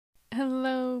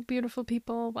Hello, beautiful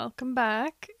people. Welcome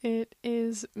back. It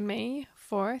is May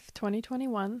 4th,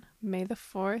 2021. May the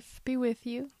 4th be with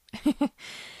you.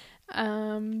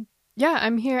 I'm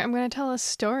here. I'm going to tell a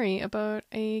story about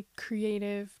a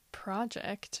creative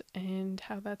project and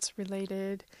how that's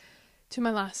related to my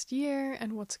last year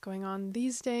and what's going on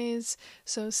these days.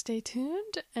 So stay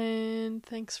tuned and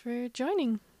thanks for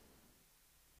joining.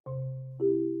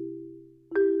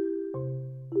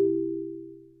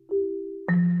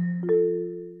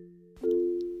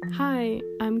 Hi,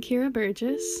 I'm Kira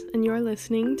Burgess, and you're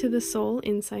listening to the Soul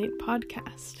Insight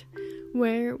podcast,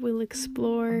 where we'll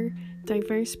explore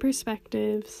diverse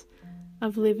perspectives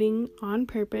of living on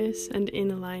purpose and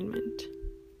in alignment.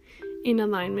 In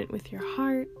alignment with your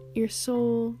heart, your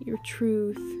soul, your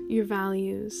truth, your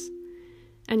values,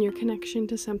 and your connection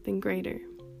to something greater.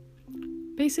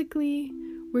 Basically,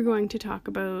 we're going to talk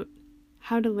about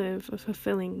how to live a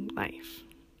fulfilling life.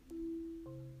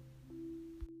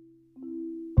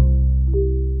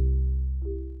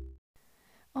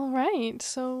 Alright,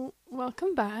 so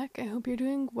welcome back. I hope you're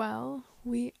doing well.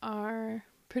 We are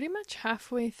pretty much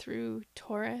halfway through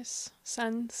Taurus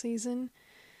sun season.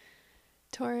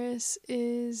 Taurus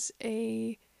is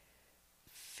a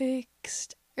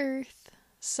fixed earth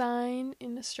sign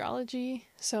in astrology,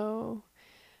 so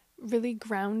really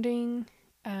grounding,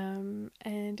 and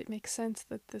it makes sense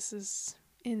that this is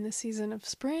in the season of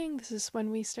spring. This is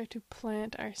when we start to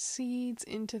plant our seeds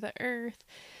into the earth.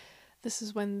 This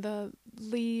is when the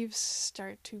leaves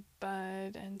start to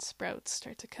bud and sprouts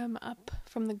start to come up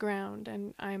from the ground.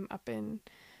 And I'm up in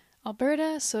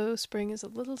Alberta, so spring is a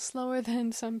little slower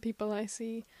than some people I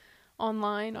see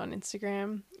online on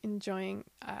Instagram enjoying,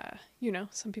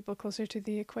 some people closer to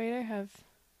the equator have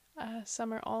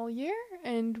summer all year,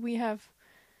 and we have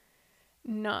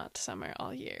not summer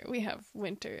all year. We have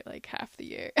winter like half the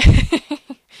year.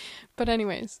 But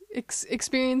anyways,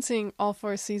 experiencing all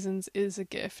four seasons is a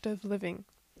gift of living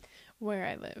where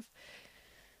I live.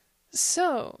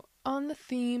 So, on the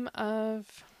theme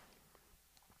of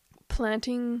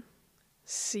planting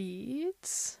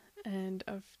seeds and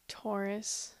of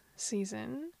Taurus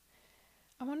season,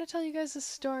 I want to tell you guys a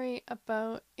story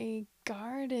about a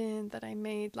garden that I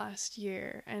made last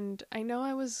year. And I know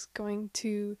I was going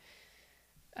to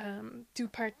do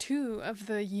part 2 of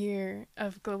the year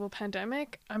of global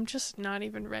pandemic. I'm just not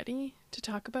even ready to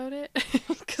talk about it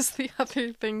because the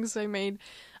other things I made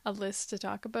a list to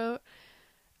talk about.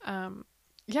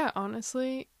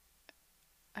 Honestly,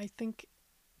 I think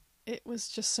it was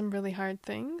just some really hard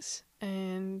things,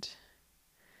 and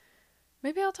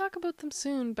maybe I'll talk about them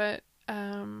soon, but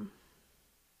I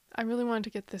really wanted to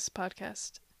get this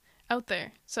podcast out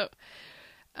there. So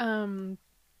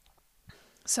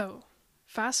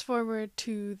fast forward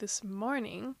to this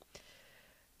morning,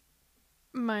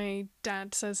 my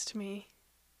dad says to me,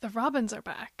 the robins are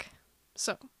back.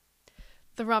 So,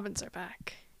 the robins are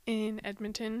back in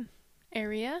Edmonton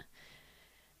area.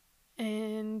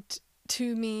 And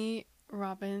to me,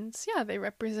 robins, they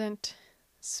represent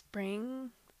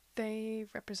spring. They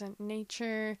represent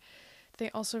nature. They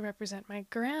also represent my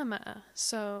grandma.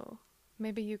 So,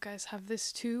 maybe you guys have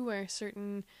this too, where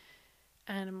certain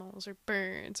animals or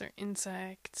birds or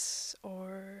insects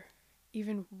or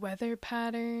even weather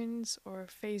patterns or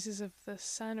phases of the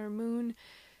sun or moon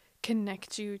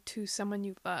connect you to someone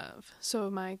you love.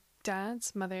 So my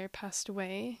dad's mother passed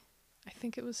away, I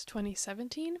think it was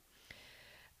 2017.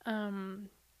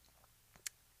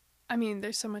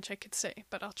 There's so much I could say,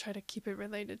 but I'll try to keep it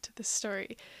related to this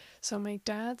story. So my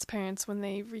dad's parents, when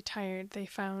they retired, they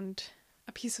found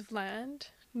a piece of land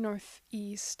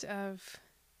northeast of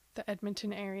the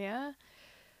Edmonton area,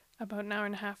 about an hour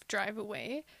and a half drive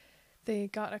away. They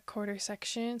got a quarter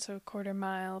section, so a quarter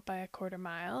mile by a quarter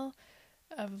mile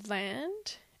of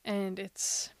land, and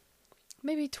it's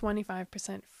maybe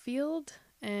 25% field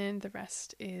and the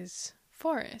rest is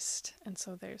forest. And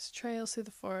so there's trails through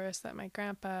the forest that my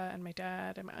grandpa and my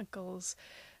dad and my uncles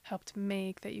helped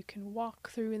make that you can walk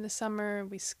through in the summer.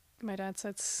 My dad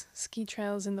sets ski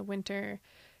trails in the winter,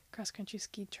 cross-country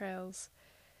ski trails.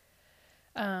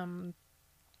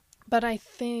 But I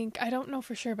don't know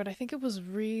for sure, but I think it was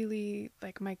really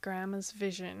like my grandma's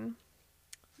vision.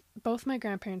 Both my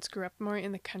grandparents grew up more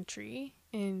in the country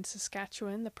in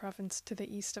Saskatchewan, the province to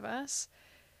the east of us.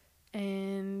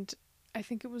 And I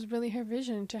think it was really her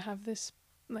vision to have this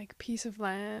like piece of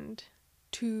land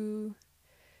to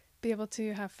be able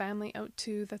to have family out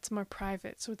to that's more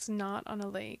private. So it's not on a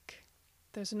lake.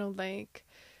 There's no lake.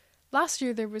 Last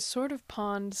year there was sort of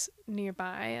ponds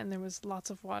nearby and there was lots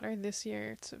of water. This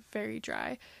year it's very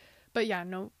dry. But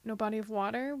no body of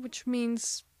water, which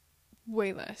means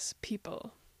way less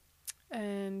people.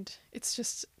 and it's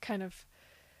just kind of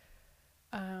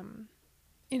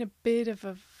in a bit of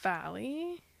a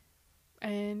valley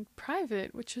and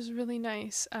private, which is really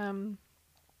nice.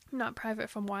 Not private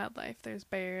from wildlife. There's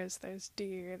bears, there's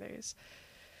deer, there's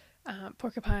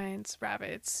porcupines,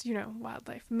 rabbits,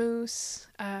 wildlife, moose,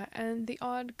 and the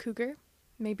odd cougar,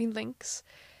 maybe lynx.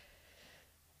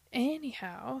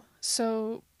 Anyhow,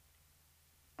 so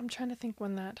I'm trying to think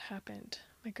when that happened.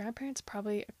 My grandparents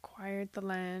probably acquired the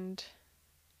land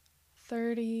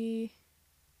 30,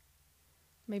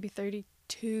 maybe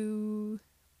 32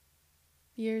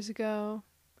 years ago,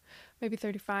 maybe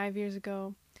 35 years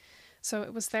ago. So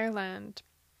it was their land.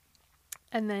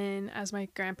 And then as my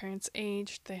grandparents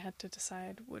aged, they had to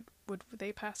decide would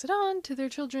they pass it on to their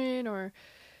children, or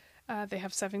they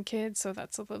have 7 kids, so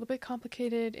that's a little bit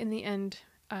complicated. In the end,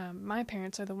 my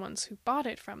parents are the ones who bought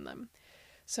it from them.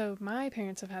 So my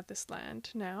parents have had this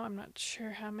land now, I'm not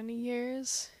sure how many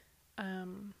years,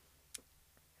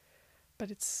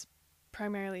 but it's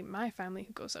primarily my family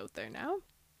who goes out there now.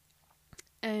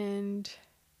 And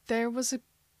there was a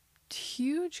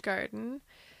huge garden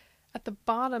at the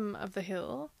bottom of the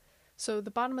hill. So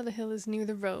the bottom of the hill is near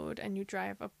the road, and you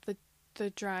drive up the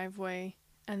driveway,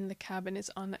 and the cabin is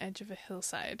on the edge of a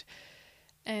hillside.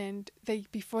 And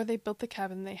before they built the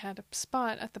cabin, they had a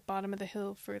spot at the bottom of the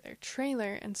hill for their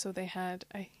trailer, and so they had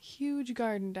a huge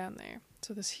garden down there.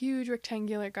 So this huge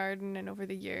rectangular garden, and over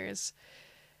the years,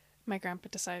 my grandpa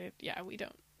decided, yeah, we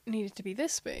don't need it to be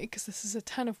this big, because this is a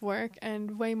ton of work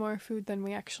and way more food than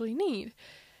we actually need.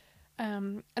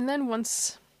 And then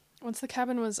once the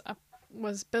cabin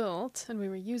was built and we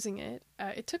were using it,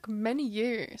 it took many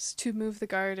years to move the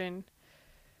garden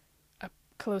up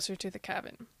closer to the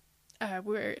cabin,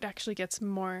 where it actually gets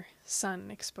more sun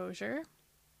exposure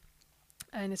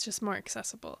and it's just more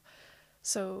accessible.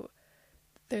 So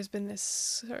there's been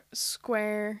this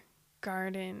square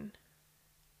garden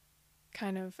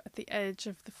kind of at the edge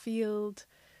of the field,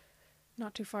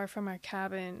 not too far from our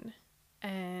cabin,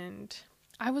 and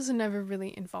I was never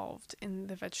really involved in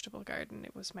the vegetable garden.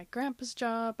 It was my grandpa's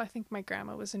job. I think my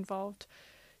grandma was involved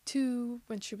too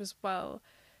when she was well.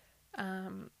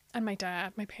 And my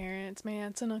dad, my parents, my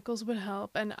aunts and uncles would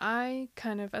help. And I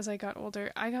kind of, as I got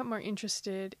older, I got more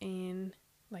interested in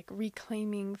like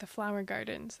reclaiming the flower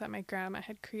gardens that my grandma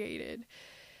had created.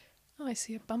 Oh, I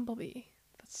see a bumblebee.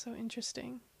 That's so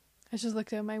interesting. I just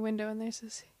looked out my window and there's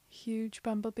this huge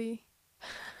bumblebee.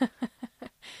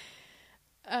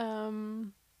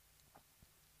 I'm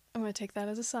going to take that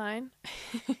as a sign.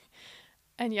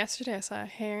 And yesterday I saw a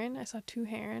heron. I saw 2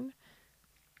 heron.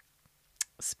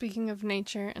 Speaking of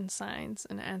nature and signs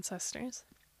and ancestors.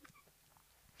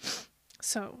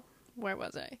 So, where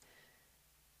was I?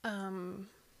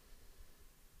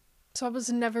 So I was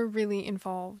never really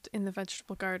involved in the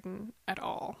vegetable garden at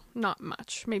all. Not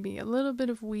much. Maybe a little bit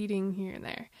of weeding here and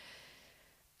there.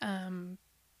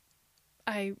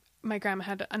 My grandma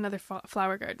had another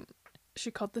flower garden. She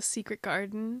called the Secret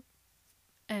Garden.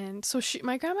 And so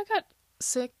my grandma got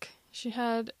sick. She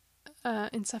had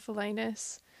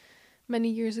encephalitis many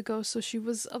years ago, so she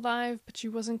was alive, but she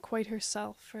wasn't quite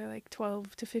herself for like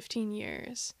 12 to 15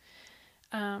 years.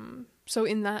 So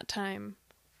in that time,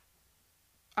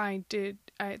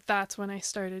 that's when I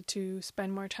started to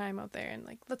spend more time out there and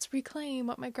like, let's reclaim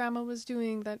what my grandma was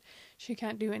doing that she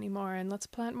can't do anymore, and let's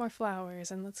plant more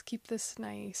flowers, and let's keep this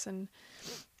nice. And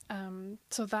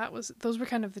so those were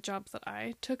kind of the jobs that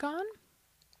I took on.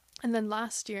 And then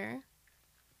last year,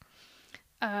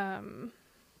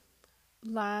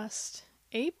 last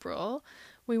April,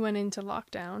 we went into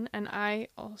lockdown, and I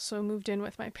also moved in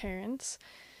with my parents.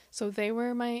 So they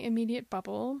were my immediate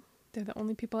bubble. They're the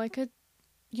only people I could,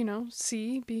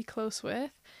 see, be close with.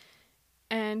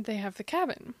 And they have the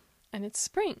cabin, and it's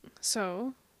spring.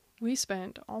 So we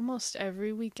spent almost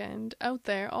every weekend out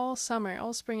there all summer,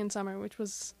 all spring and summer, which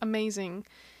was amazing.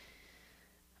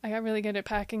 I got really good at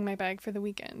packing my bag for the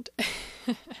weekend.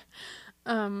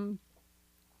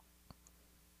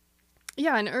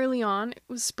 Yeah, and early on, it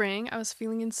was spring, I was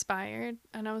feeling inspired,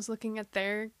 and I was looking at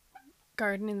their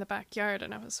garden in the backyard,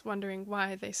 and I was wondering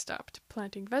why they stopped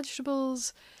planting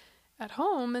vegetables at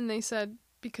home, and they said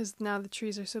because now the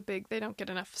trees are so big, they don't get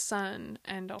enough sun,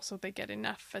 and also they get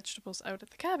enough vegetables out at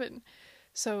the cabin.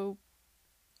 So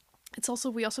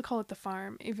we also call it the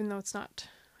farm, even though it's not,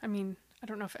 I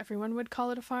don't know if everyone would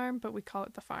call it a farm, but we call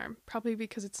it the farm, probably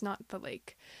because it's not the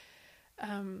lake.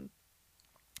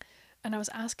 And I was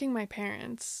asking my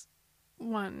parents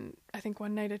one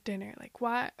night at dinner, like,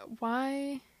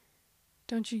 why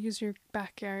don't you use your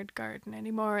backyard garden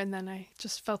anymore? And then I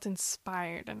just felt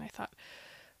inspired, and I thought,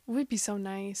 would be so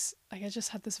nice. Like, I just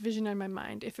had this vision in my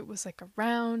mind. If it was like a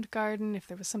round garden, if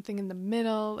there was something in the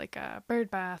middle, like a bird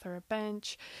bath or a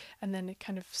bench, and then it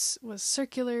kind of was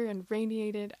circular and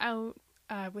radiated out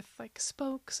with like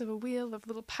spokes of a wheel of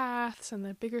little paths and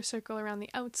the bigger circle around the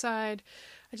outside.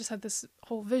 I just had this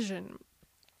whole vision.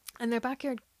 And their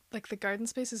backyard, like the garden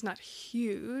space, is not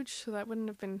huge, so that wouldn't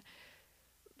have been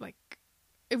like,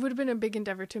 it would have been a big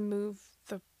endeavor to move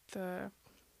the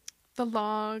the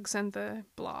logs and the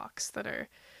blocks that are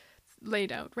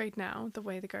laid out right now the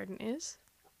way the garden is.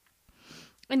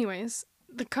 Anyways,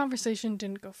 the conversation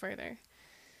didn't go further.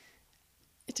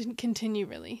 It didn't continue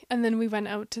really. And then we went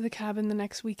out to the cabin the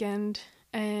next weekend,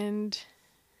 and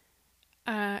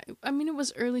I mean, it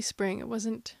was early spring. It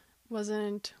wasn't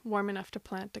warm enough to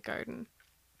plant a garden.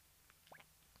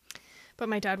 But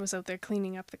my dad was out there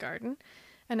cleaning up the garden,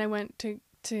 and I went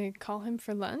to call him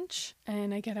for lunch,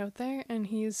 and I get out there and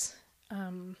he's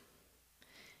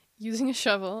using a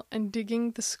shovel and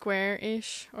digging the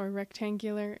square-ish or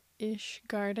rectangular-ish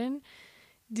garden,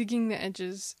 digging the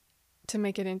edges to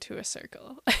make it into a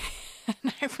circle.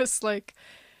 And I was like,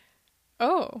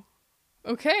 oh,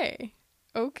 okay,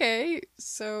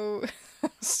 so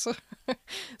so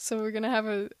we're gonna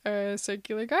have a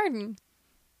circular garden.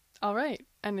 All right.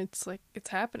 And it's like, it's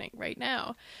happening right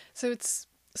now. So it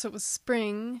was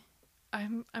spring.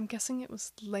 I'm guessing it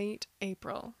was late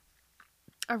April,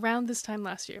 around this time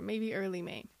last year, maybe early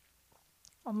May,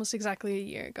 almost exactly a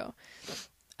year ago.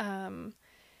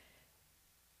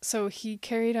 So he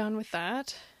carried on with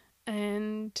that,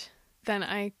 and then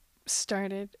I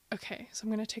started, okay, so I'm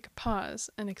going to take a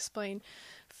pause and explain.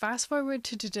 Fast forward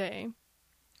to today,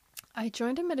 I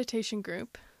joined a meditation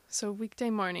group. So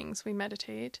weekday mornings we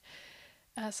meditate.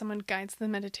 Someone guides the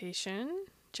meditation,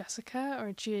 Jessica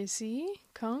or GAC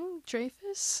Kong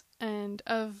Dreyfus, and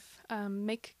of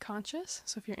Make Conscious.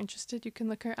 So if you're interested, you can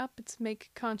look her up. It's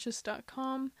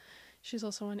makeconscious.com. She's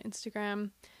also on Instagram.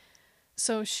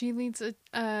 So she leads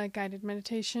a guided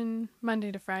meditation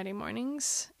Monday to Friday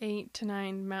mornings, 8 to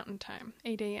 9 Mountain Time,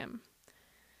 8 a.m.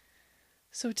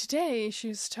 So today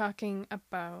she's talking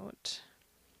about,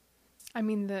 I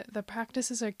mean, the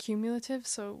practices are cumulative,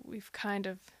 so we've kind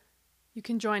of, you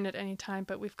can join at any time,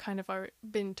 but we've kind of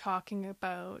been talking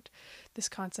about this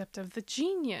concept of the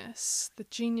genius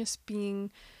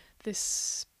being this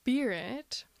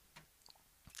spirit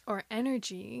or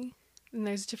energy. And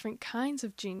there's different kinds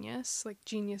of genius, like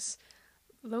genius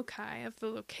loci of the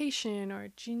location, or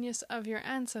genius of your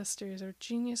ancestors, or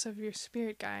genius of your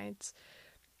spirit guides,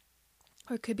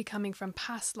 or it could be coming from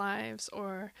past lives,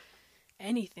 or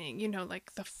anything, you know,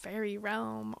 like the fairy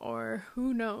realm, or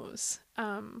who knows.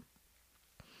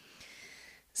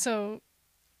 So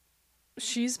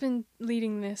she's been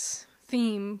leading this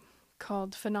theme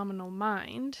called Phenomenal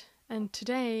Mind, and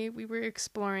today we were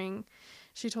exploring,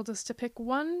 she told us to pick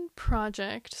one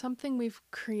project, something we've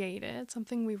created,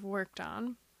 something we've worked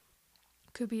on,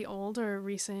 could be old or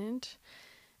recent,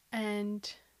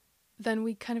 and then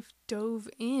we kind of dove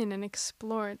in and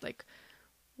explored, like,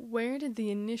 where did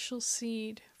the initial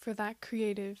seed for that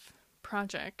creative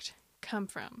project come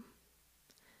from?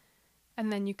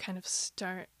 And then you kind of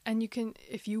start, and you can,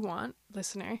 if you want,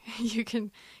 listener, you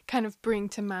can kind of bring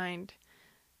to mind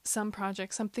some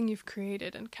project, something you've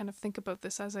created, and kind of think about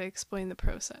this as I explain the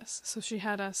process. So she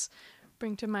had us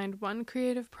bring to mind one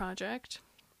creative project.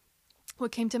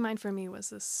 What came to mind for me was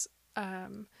this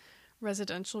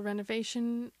residential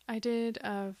renovation I did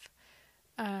of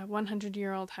a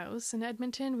 100-year-old house in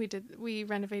Edmonton. We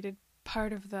renovated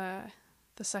part of the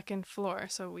second floor,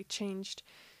 so we changed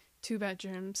 2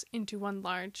 bedrooms into 1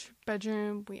 large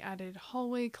bedroom. We added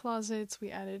hallway closets. We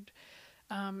added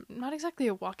not exactly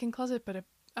a walk-in closet, but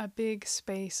a big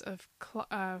space of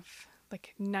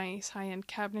like nice high-end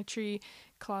cabinetry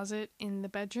closet in the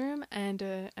bedroom, and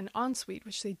an ensuite,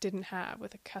 which they didn't have,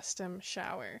 with a custom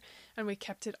shower. And we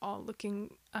kept it all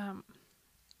looking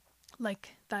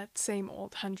like that same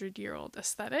old 100-year-old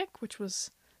aesthetic, which was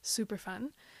super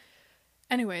fun.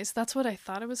 Anyways, that's what I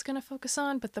thought I was going to focus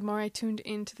on, but the more I tuned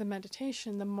into the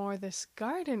meditation, the more this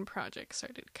garden project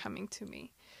started coming to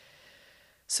me.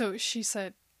 So she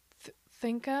said,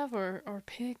 think of or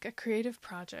pick a creative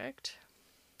project,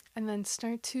 and then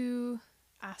start to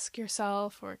ask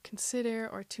yourself or consider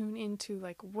or tune into,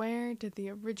 like, where did the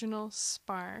original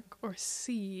spark or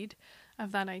seed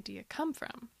of that idea come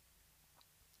from?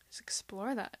 Just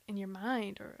explore that in your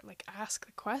mind, or like ask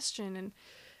the question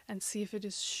and see if it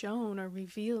is shown or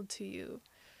revealed to you.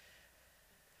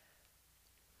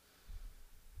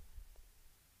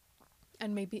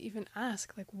 And maybe even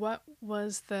ask, like, what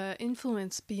was the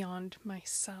influence beyond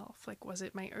myself? Like, was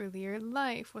it my earlier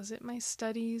life? Was it my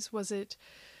studies? Was it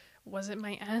Was it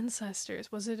my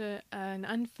ancestors? Was it an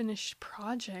unfinished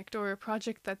project, or a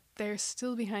project that they're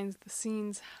still behind the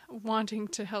scenes wanting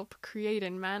to help create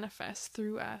and manifest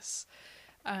through us?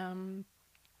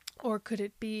 Or could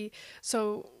it be?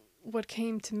 So, what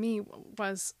came to me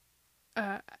was,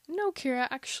 no, Kira,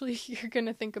 actually, you're going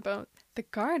to think about the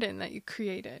garden that you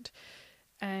created.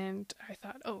 And I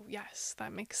thought, oh, yes,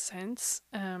 that makes sense.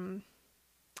 And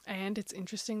it's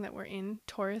interesting that we're in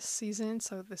Taurus season,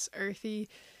 so this earthy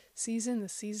season, the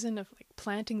season of like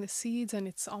planting the seeds, and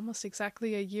it's almost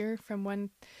exactly a year from when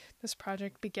this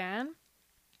project began.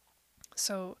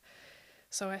 So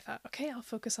I thought, okay, I'll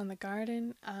focus on the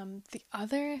garden. The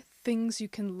other things you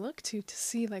can look to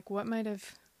see like what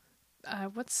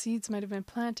seeds might have been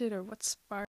planted, or what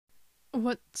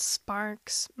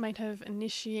sparks might have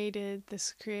initiated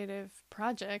this creative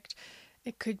project.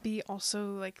 It could be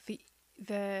also like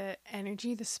the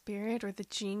energy, the spirit, or the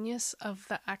genius of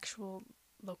the actual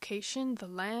location, the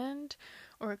land,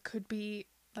 or it could be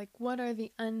like what are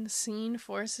the unseen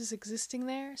forces existing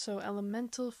there. So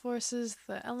elemental forces,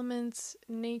 the elements,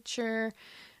 nature,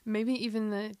 maybe even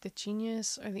the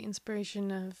genius or the inspiration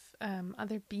of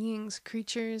other beings,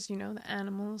 creatures, the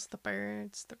animals, the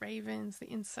birds, the ravens, the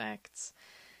insects,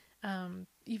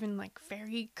 even like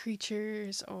fairy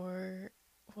creatures, or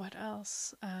what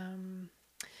else?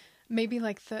 Maybe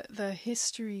like the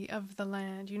history of the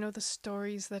land, the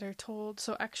stories that are told.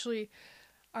 So actually,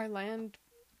 our land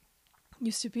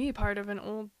used to be part of an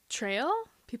old trail.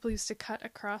 People used to cut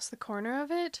across the corner of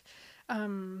it.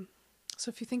 So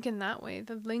if you think in that way,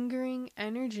 the lingering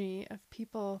energy of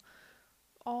people,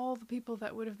 all the people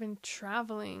that would have been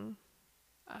traveling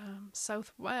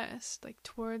southwest, like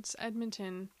towards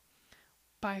Edmonton,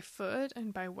 by foot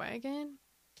and by wagon,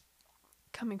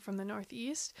 coming from the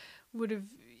northeast, would have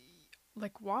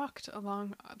like walked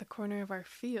along the corner of our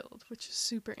field, which is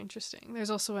super interesting. There's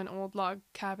also an old log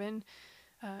cabin.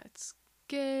 It's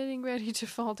getting ready to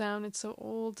fall down. It's so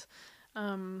old.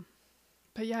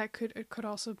 But yeah, it could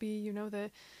also be,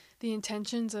 the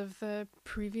intentions of the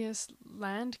previous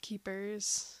land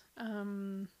keepers.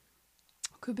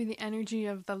 Could be the energy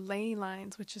of the ley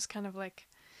lines, which is kind of like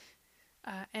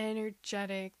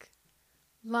energetic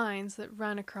lines that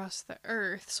run across the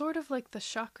earth, sort of like the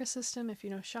chakra system, if you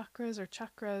know chakras or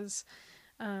chakras.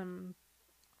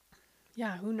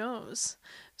 Yeah, who knows?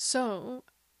 So,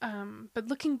 but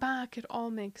looking back, it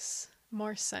all makes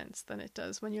more sense than it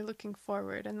does when you're looking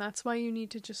forward, and that's why you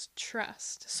need to just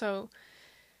trust. So,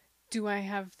 do I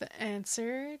have the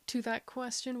answer to that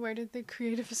question? Where did the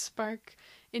creative spark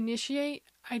initiate?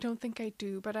 I don't think I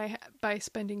do, but by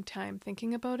spending time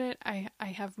thinking about it, I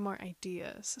have more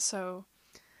ideas. So,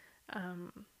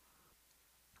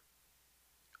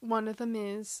 one of them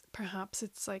is perhaps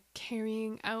it's like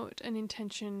carrying out an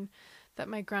intention that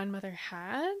my grandmother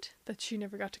had that she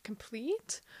never got to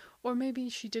complete, or maybe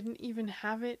she didn't even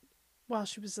have it while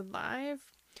she was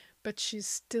alive, but she's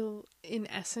still in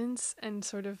essence and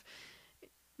sort of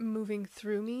moving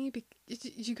through me.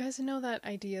 You guys know that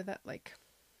idea that like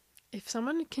if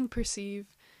someone can perceive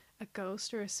a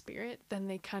ghost or a spirit, then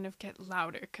they kind of get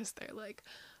louder because they're like,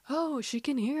 oh, she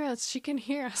can hear us,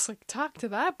 like talk to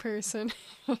that person.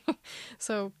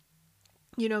 So,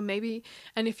 maybe,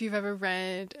 and if you've ever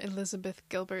read Elizabeth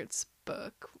Gilbert's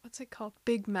book, what's it called,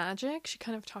 Big Magic, she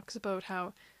kind of talks about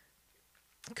how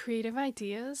creative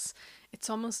ideas, it's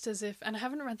almost as if, and I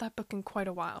haven't read that book in quite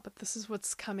a while, but this is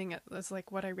what's coming as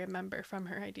like what I remember from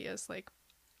her ideas. Like,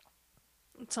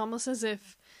 it's almost as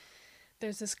if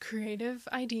there's this creative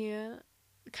idea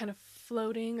kind of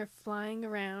floating or flying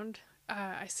around.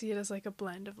 I see it as like a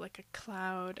blend of like a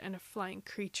cloud and a flying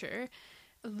creature,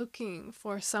 looking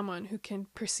for someone who can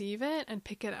perceive it and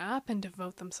pick it up and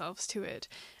devote themselves to it.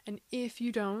 And if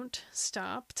you don't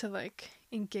stop to like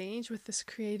engage with this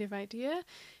creative idea,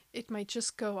 it might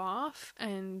just go off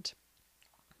and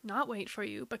not wait for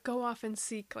you, but go off and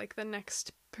seek like the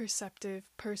next perceptive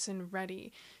person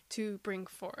ready to bring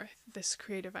forth this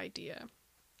creative idea.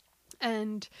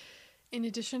 And in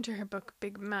addition to her book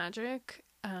Big Magic,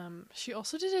 she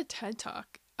also did a TED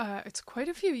Talk. It's quite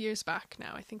a few years back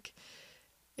now. I think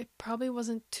it probably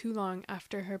wasn't too long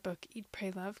after her book Eat,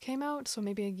 Pray, Love came out, so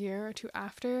maybe a year or two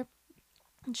after.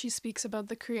 And she speaks about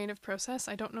the creative process.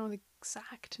 I don't know the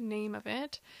exact name of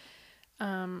it,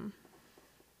 but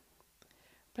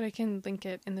I can link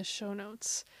it in the show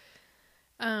notes.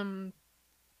 But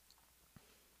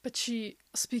she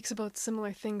speaks about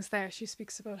similar things there. She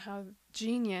speaks about how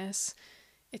genius,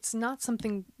 it's not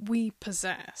something we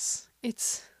possess.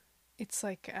 It's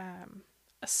like a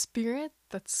spirit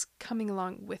that's coming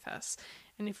along with us.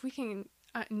 And if we can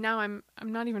now I'm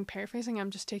not even paraphrasing,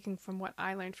 I'm just taking from what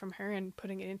I learned from her and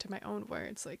putting it into my own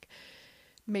words. Like,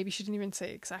 maybe she didn't even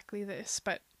say exactly this,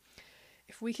 but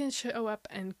if we can show up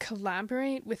and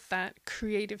collaborate with that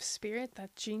creative spirit,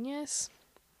 that genius,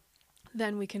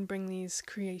 then we can bring these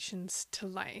creations to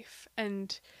life.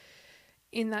 And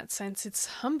in that sense, it's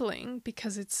humbling,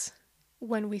 because it's,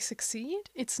 when we succeed,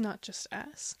 it's not just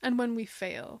us. And when we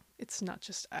fail, it's not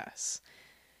just us.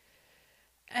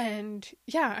 And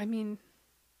yeah, I mean,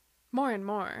 more and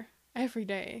more, every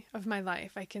day of my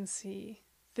life, I can see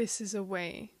this is a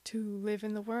way to live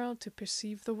in the world, to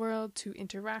perceive the world, to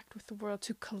interact with the world,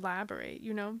 to collaborate,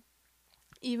 you know?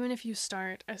 Even if you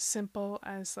start as simple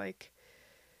as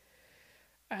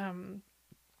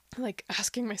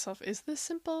asking myself, is this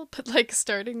simple? But like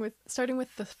starting with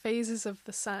the phases of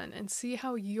the sun, and see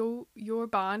how your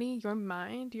body, your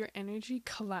mind, your energy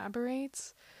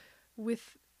collaborates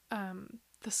with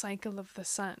the cycle of the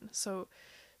sun. So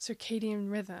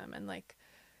circadian rhythm, and like,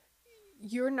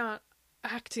 you're not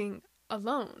acting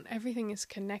alone. Everything is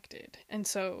connected. And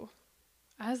so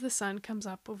as the sun comes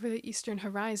up over the eastern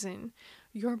horizon,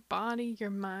 your body, your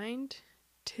mind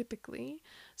typically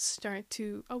start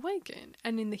to awaken.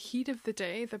 And in the heat of the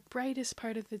day, the brightest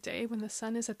part of the day, when the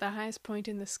sun is at the highest point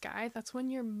in the sky, that's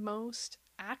when you're most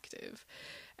active.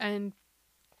 And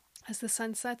as the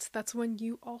sun sets, that's when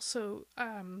you also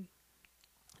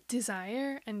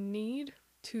desire and need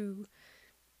to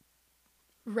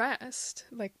rest.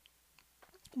 Like,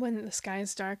 when the sky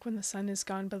is dark, when the sun is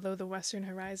gone below the western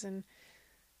horizon,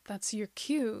 that's your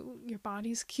cue, your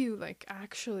body's cue, like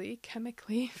actually,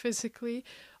 chemically, physically,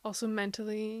 also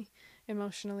mentally,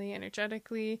 emotionally,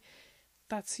 energetically.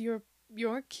 That's your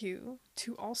cue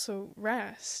to also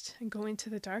rest and go into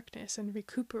the darkness and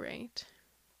recuperate.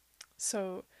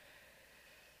 So,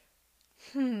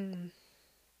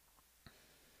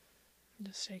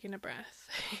 just taking a breath.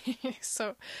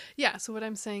 So what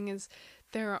I'm saying is,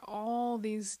 there are all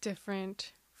these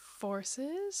different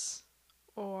forces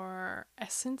or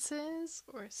essences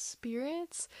or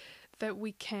spirits that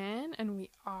we can, and we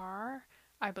are,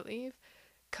 I believe,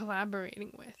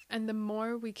 collaborating with. And the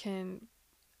more we can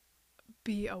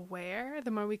be aware,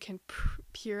 the more we can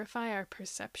purify our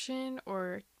perception,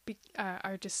 or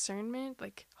our discernment,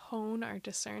 like hone our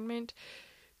discernment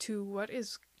to what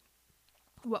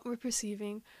we're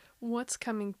perceiving, what's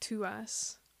coming to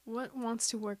us, what wants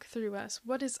to work through us,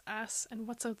 what is us and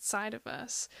what's outside of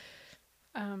us.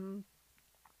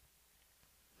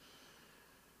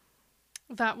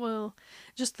 That will,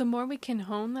 just the more we can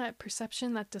hone that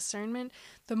perception, that discernment,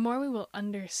 the more we will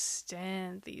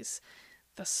understand the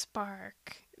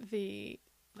spark, the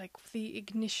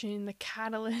ignition, the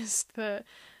catalyst, the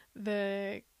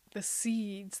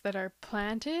seeds that are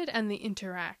planted, and the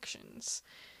interactions.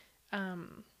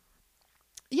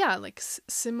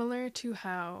 Similar to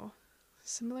how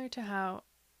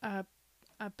a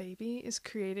baby is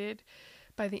created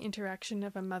by the interaction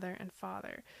of a mother and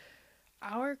father.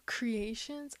 Our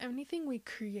creations, anything we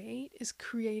create, is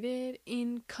created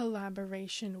in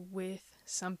collaboration with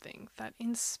something that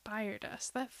inspired us,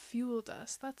 that fueled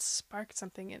us, that sparked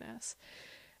something in us.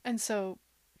 And so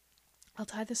I'll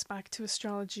tie this back to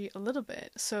astrology a little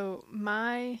bit. So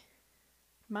my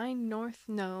north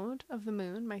node of the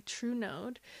moon, my true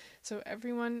node, so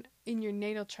everyone in your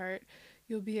natal chart,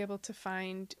 you'll be able to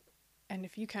find, and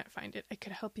if you can't find it, I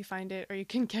could help you find it, or you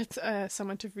can get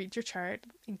someone to read your chart,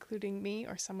 including me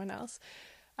or someone else.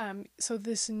 So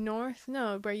this north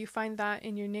node, where you find that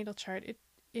in your natal chart,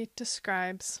 it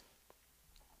describes,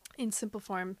 in simple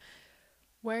form,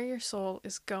 where your soul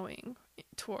is going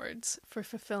towards for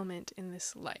fulfillment in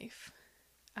this life.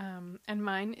 And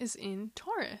mine is in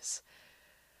Taurus.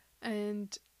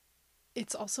 And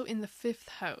it's also in the 5th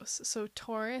house. So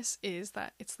Taurus is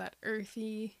it's that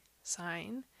earthy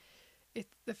sign.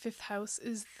 The 5th house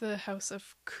is the house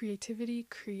of creativity,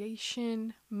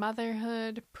 creation,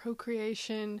 motherhood,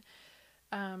 procreation.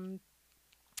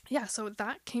 So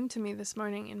that came to me this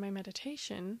morning in my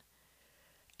meditation.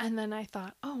 And then I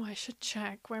thought, I should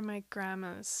check where my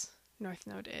grandma's north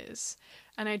node is.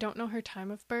 And I don't know her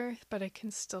time of birth, but I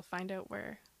can still find out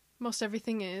where most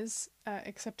everything is,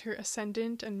 except her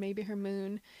ascendant and maybe her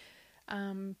moon,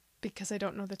 because I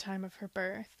don't know the time of her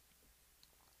birth.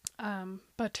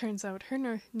 But turns out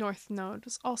her north node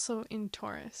was also in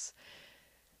Taurus.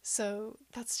 So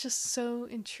that's just so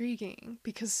intriguing,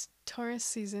 because Taurus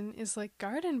season is like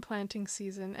garden planting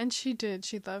season, and she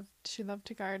loved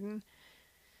to garden.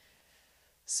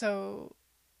 So,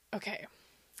 okay,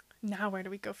 now where do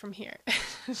we go from here?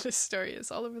 This story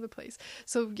is all over the place.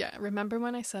 So yeah, remember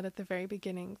when I said at the very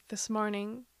beginning, this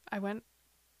morning I went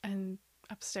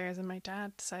upstairs and my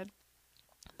dad said,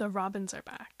 the robins are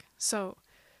back. So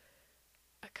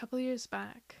a couple years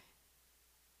back,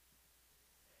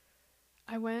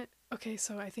 I went, okay,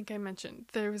 so I think I mentioned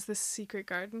there was this secret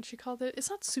garden, she called it.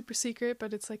 It's not super secret,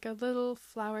 but it's like a little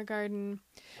flower garden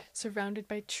surrounded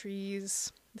by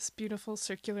trees. This beautiful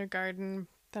circular garden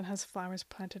that has flowers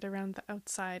planted around the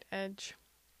outside edge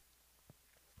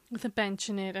with a bench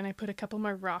in it, and I put a couple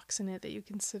more rocks in it that you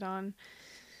can sit on.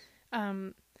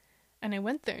 And I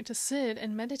went there to sit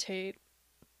and meditate,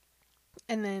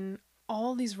 and then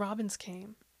all these robins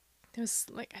came. There was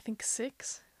like, I think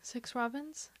six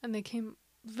robins, and they came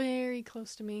very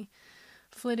close to me,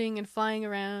 flitting and flying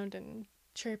around and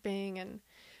chirping, and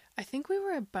I think we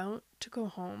were about to go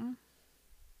home.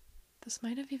 This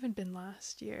might have even been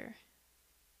last year.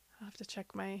 I'll have to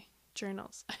check my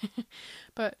journals.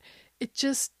 But it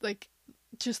just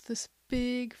this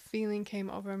big feeling came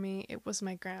over me. It was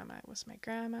my grandma.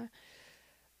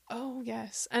 Oh,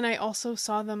 yes. And I also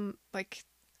saw them like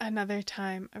another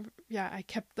time. Yeah, I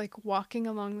kept like walking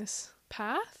along this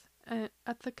path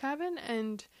at the cabin,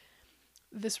 and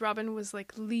this robin was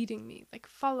like leading me, like,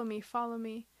 follow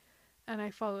me. And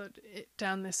I followed it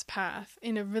down this path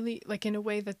in a really, like, in a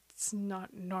way that's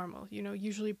not normal. You know,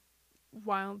 usually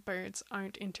wild birds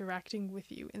aren't interacting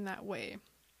with you in that way.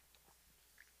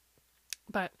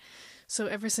 But so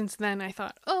ever since then I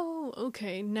thought, oh,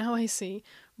 okay, now I see.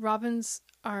 Robins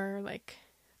are like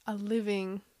a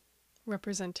living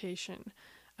representation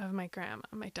of my grandma,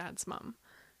 my dad's mom.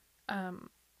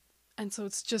 And so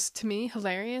it's just, to me,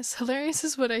 hilarious. Hilarious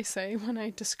is what I say when I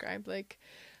describe, like,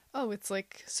 oh, it's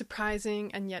like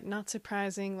surprising and yet not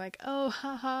surprising. Like, oh,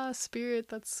 haha, spirit,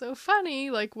 that's so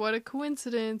funny. Like, what a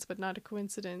coincidence, but not a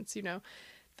coincidence, you know,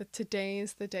 that today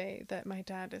is the day that my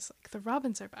dad is like, the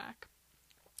robins are back.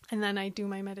 And then I do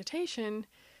my meditation,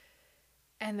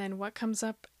 and then what comes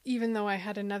up, even though I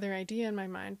had another idea in my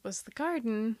mind, was the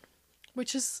garden,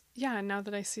 which is, yeah, now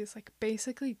that I see, it's like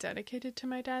basically dedicated to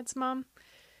my dad's mom.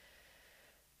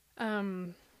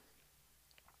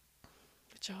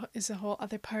 Which is a whole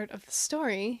other part of the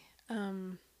story.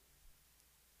 Well,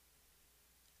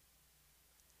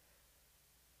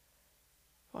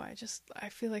 I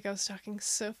feel like I was talking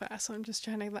so fast, so I'm just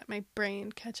trying to let my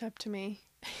brain catch up to me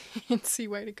and see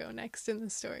where to go next in the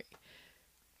story.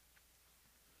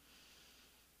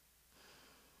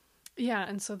 Yeah,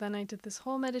 and so then I did this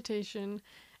whole meditation,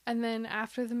 and then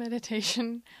after the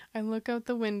meditation, I look out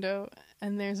the window,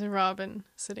 and there's a robin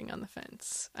sitting on the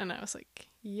fence. And I was like,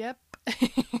 yep,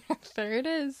 there it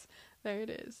is.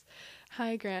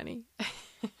 Hi, Granny.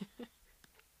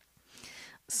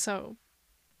 So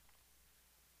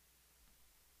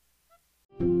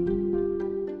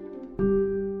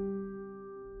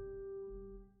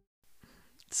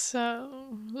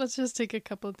let's just take a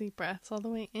couple deep breaths all the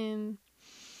way in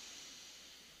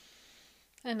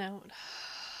and out.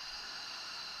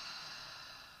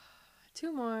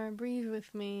 2 more. Breathe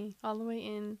with me. All the way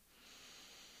in.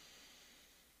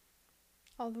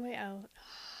 All the way out.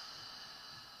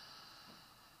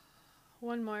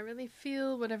 1 more. Really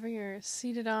feel whatever you're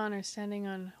seated on or standing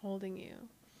on holding you.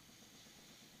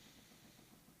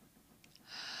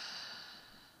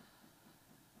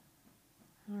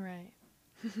 All right.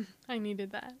 I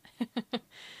needed that.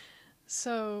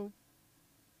 So,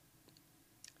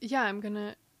 yeah, I'm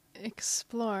gonna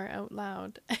explore out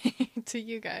loud to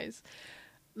you guys.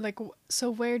 Like, so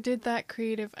where did that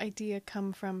creative idea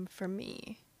come from for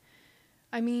me?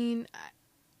 I mean,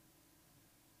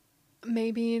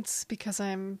 maybe it's because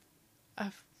I'm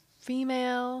a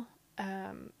female.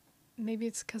 Maybe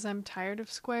it's because I'm tired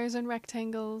of squares and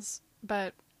rectangles,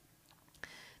 but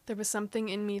there was something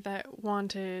in me that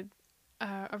wanted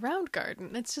a round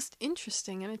garden. It's just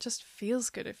interesting, and it just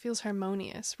feels good. It feels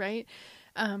harmonious, right?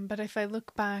 But if I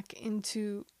look back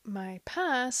into my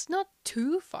past, not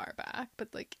too far back, but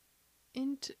like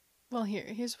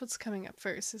here's what's coming up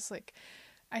first. Is like,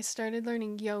 I started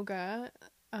learning yoga,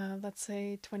 let's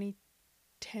say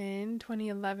 2010,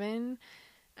 2011,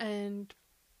 and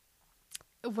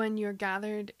when you're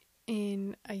gathered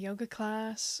in a yoga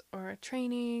class or a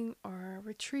training or a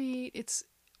retreat, it's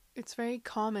very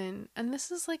common, and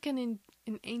this is like an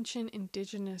ancient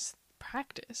indigenous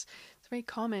practice. It's very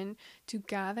common to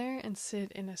gather and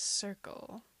sit in a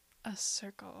circle,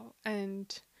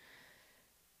 and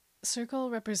circle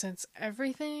represents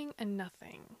everything and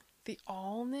nothing, the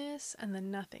allness and the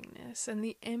nothingness, and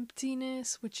the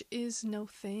emptiness, which is no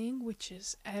thing, which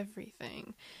is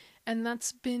everything. And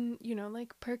that's been,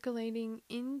 like, percolating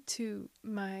into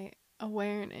my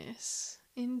awareness,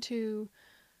 into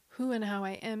who and how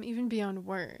I am, even beyond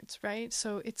words, right?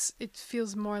 So it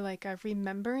feels more like a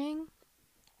remembering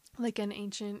like an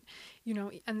ancient,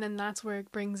 and then that's where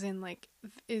it brings in like,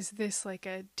 is this like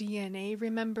a DNA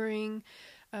remembering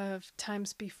of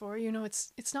times before?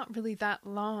 It's not really that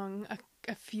long,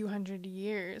 a few hundred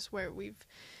years where we've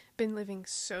been living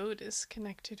so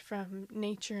disconnected from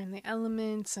nature and the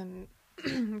elements and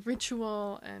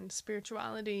ritual and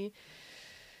spirituality.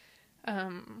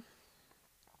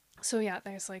 So yeah,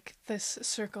 there's like this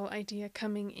circle idea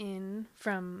coming in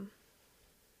from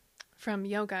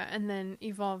yoga, and then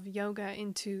evolve yoga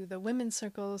into the women's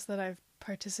circles that I've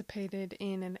participated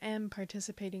in and am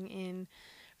participating in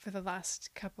for the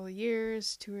last couple of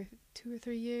years, 2 or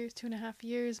 3 years, 2.5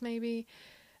 years maybe.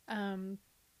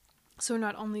 So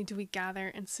not only do we gather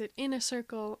and sit in a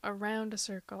circle, around a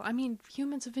circle, I mean,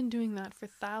 humans have been doing that for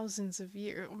thousands of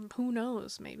years, who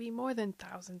knows, maybe more than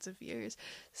thousands of years,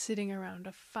 sitting around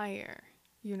a fire,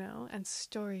 and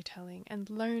storytelling and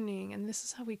learning. And this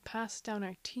is how we pass down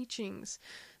our teachings,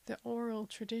 the oral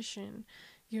tradition,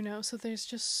 so there's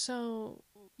just so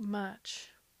much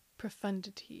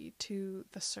profundity to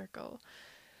the circle.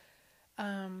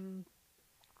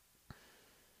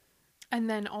 And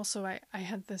then also I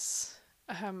had this,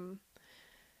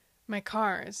 my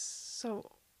car is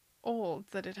so old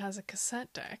that it has a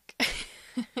cassette deck.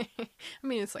 I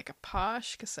mean, it's like a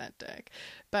posh cassette deck,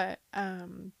 but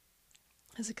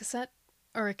has a cassette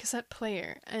or a cassette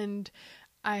player. And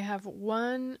I have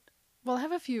I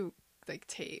have a few like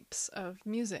tapes of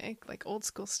music, like old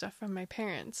school stuff from my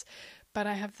parents, but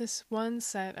I have this one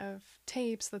set of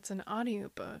tapes that's an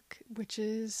audiobook, which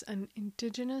is an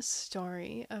indigenous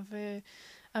story of a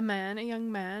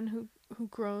young man who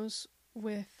grows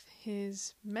with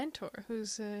his mentor,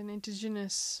 who's an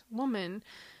indigenous woman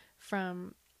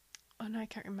from, oh no, I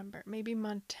can't remember, maybe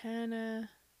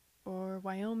Montana or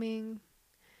Wyoming,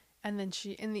 and then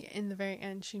she in the very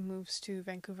end she moves to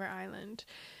Vancouver Island.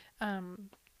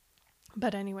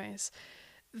 But anyways,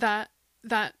 that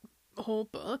whole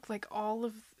book, like all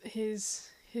of his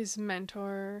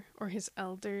mentor or his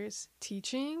elders'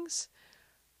 teachings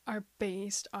are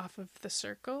based off of the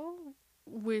circle,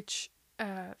 which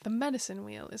the medicine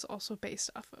wheel is also based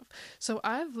off of. So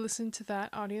I've listened to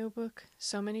that audiobook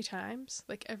so many times,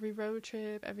 like every road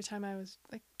trip, every time I was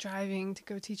like driving to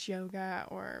go teach yoga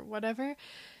or whatever.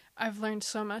 I've learned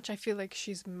so much. I feel like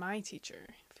she's my teacher.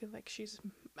 I feel like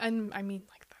and I mean,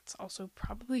 like, that's also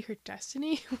probably her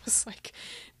destiny, was like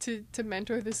to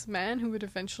mentor this man who would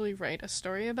eventually write a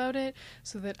story about it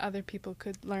so that other people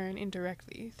could learn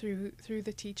indirectly through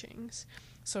the teachings.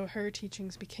 So her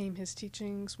teachings became his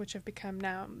teachings, which have become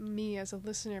now me as a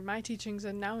listener, my teachings,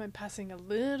 and now I'm passing a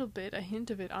hint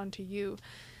of it onto you.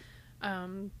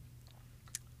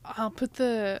 I'll put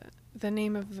the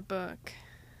name of the book.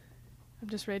 I'm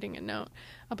just writing a note.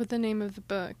 I'll put the name of the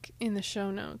book in the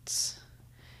show notes.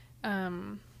 I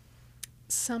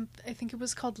think it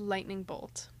was called Lightning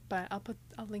Bolt, but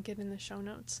I'll link it in the show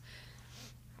notes.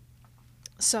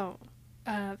 So,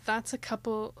 that's a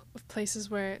couple of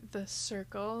places where the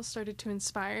circle started to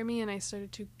inspire me, and I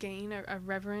started to gain a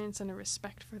reverence and a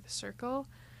respect for the circle.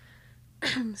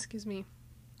 Excuse me.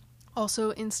 Also,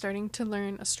 in starting to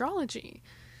learn astrology.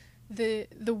 The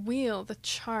wheel, the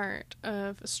chart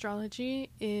of astrology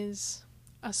is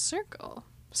a circle.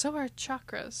 So are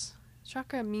chakras.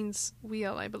 Chakra means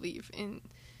wheel, I believe, in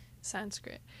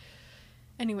Sanskrit.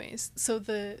 Anyways, so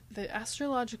the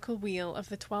astrological wheel of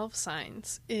the 12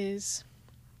 signs is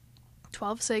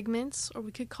 12 segments, or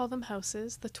we could call them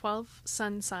houses, the 12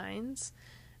 sun signs,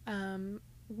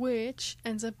 which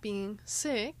ends up being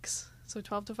 6, so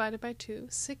 12 divided by 2,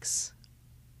 6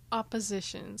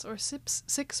 oppositions or six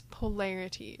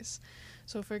polarities.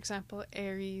 So for example,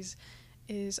 Aries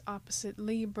is opposite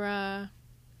Libra,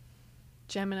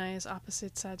 Gemini is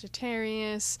opposite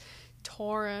Sagittarius,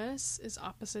 Taurus is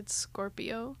opposite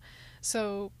Scorpio.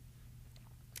 So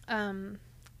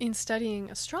in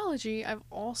studying astrology, I've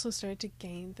also started to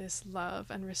gain this love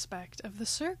and respect of the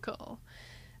circle.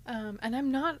 And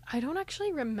I don't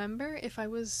actually remember if I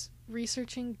was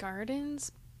researching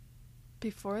gardens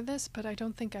before this, but I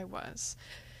don't think I was.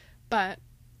 But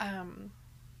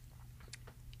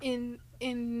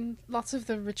in lots of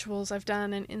the rituals I've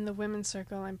done, and in the women's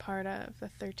circle I'm part of, the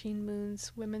 13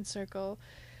 Moons Women's Circle,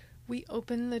 we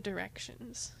open the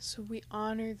directions. So we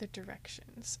honor the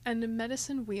directions. And the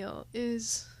medicine wheel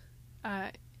is,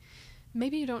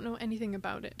 maybe you don't know anything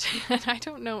about it. And I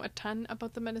don't know a ton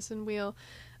about the medicine wheel,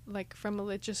 like from a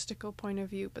logistical point of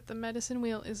view, but the medicine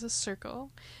wheel is a circle.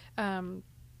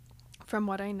 From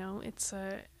what I know, it's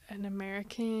a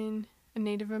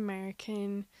Native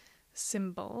American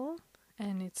symbol,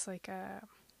 and it's like a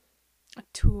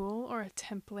tool or a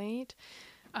template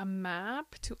a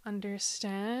map to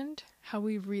understand how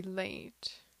we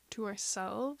relate to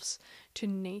ourselves, to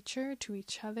nature, to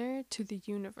each other, to the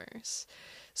universe.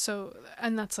 So,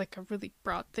 and that's like a really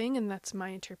broad thing, and that's my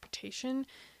interpretation.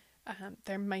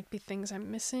 There might be things I'm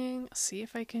missing. I'll see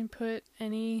if I can put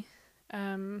any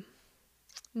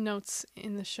notes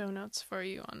in the show notes for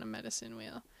you on a medicine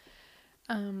wheel.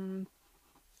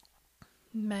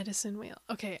 Medicine wheel.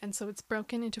 Okay, and so it's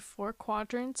broken into 4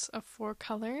 quadrants of 4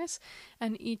 colors,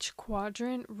 and each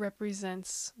quadrant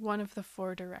represents one of the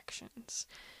 4 directions.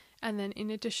 And then in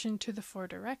addition to the 4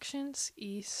 directions,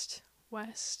 east,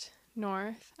 west,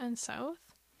 north, and south,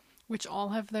 which all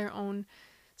have their own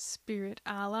spirit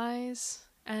allies,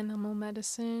 animal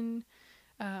medicine,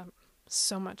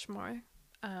 so much more.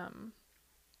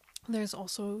 There's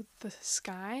also the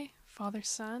sky, Father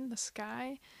Sun, the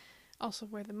sky, also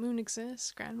where the moon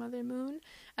exists, Grandmother Moon.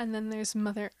 And then there's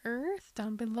Mother Earth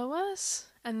down below us.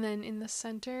 And then in the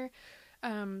center,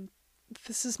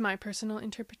 this is my personal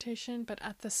interpretation, but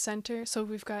at the center, so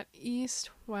we've got east,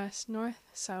 west, north,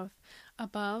 south,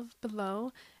 above,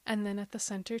 below, and then at the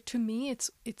center, to me,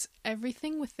 it's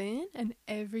everything within and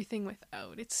everything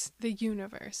without. It's the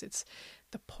universe. It's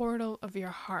the portal of your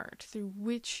heart through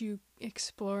which you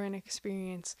explore and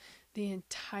experience the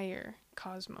entire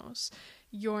cosmos,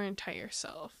 your entire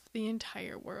self, the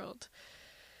entire world.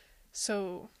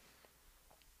 So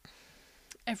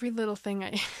every little thing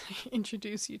I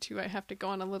introduce you to, I have to go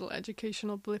on a little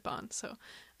educational blip on. So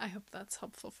I hope that's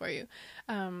helpful for you.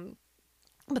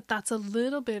 But that's a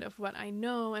little bit of what I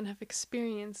know and have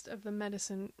experienced of the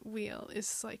medicine wheel,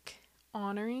 is like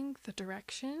honoring the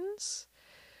directions.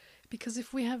 Because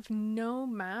if we have no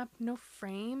map, no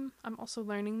frame, I'm also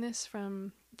learning this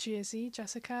from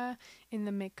Jessica, in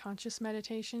the Make Conscious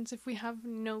meditations. If we have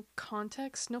no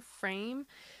context, no frame,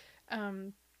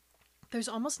 there's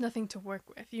almost nothing to work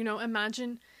with. You know,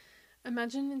 imagine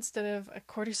instead of a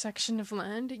quarter section of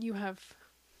land, you have,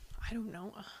 I don't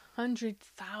know,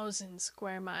 100,000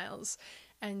 square miles,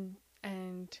 and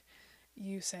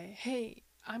you say, hey,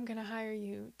 I'm gonna hire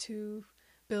you to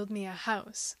build me a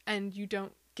house, and you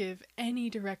don't give any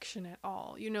direction at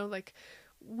all. You know, like,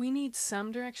 we need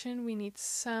some direction, we need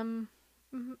some,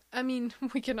 I mean,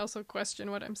 we can also question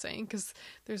what I'm saying, because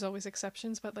there's always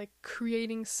exceptions, but like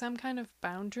creating some kind of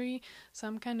boundary,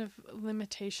 some kind of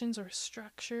limitations or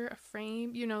structure, a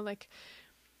frame, you know, like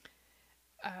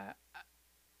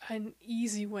an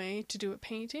easy way to do a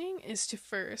painting is to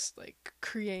first like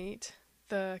create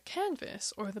the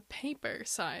canvas or the paper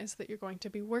size that you're going to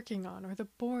be working on, or the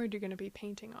board you're going to be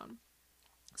painting on.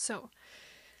 So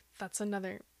that's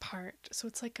another part. So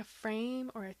it's like a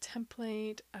frame or a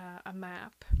template, a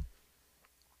map.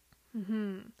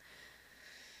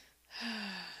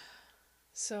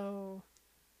 So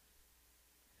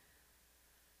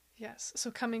yes,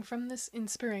 so coming from this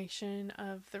inspiration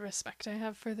of the respect I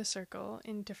have for the circle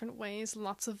in different ways,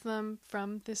 lots of them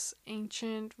from this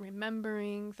ancient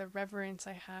remembering, the reverence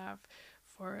I have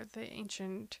for the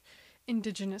ancient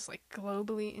indigenous, like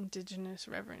globally indigenous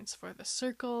reverence for the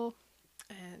circle,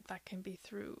 and that can be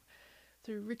through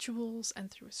rituals and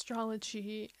through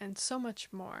astrology and so much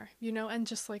more, you know, and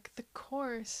just like the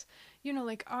course, you know,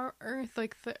 like our earth,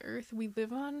 like the earth we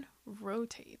live on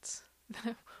rotates.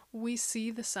 We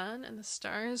see the sun and the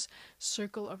stars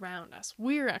circle around us.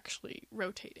 We're actually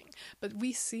rotating, but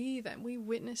we see them, we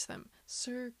witness them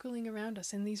circling around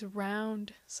us in these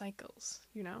round cycles,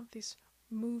 you know, these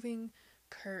moving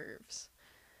curves.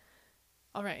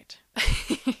 All right.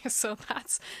 So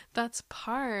that's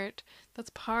part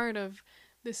of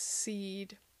this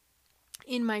seed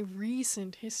in my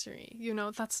recent history. You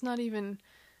know, that's not even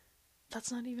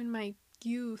my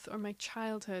youth or my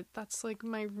childhood. That's like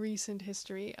my recent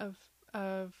history of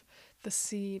the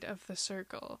seed of the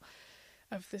circle,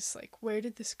 of this, like, where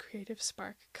did this creative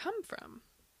spark come from?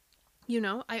 You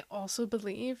know, I also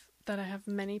believe that I have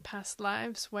many past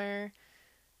lives where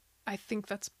I think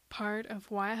that's part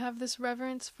of why I have this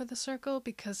reverence for the circle,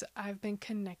 because I've been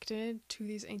connected to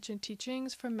these ancient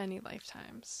teachings for many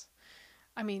lifetimes.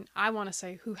 I mean, I want to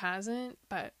say who hasn't,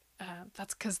 but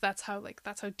that's because that's how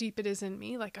deep it is in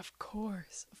me. Like, of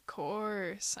course,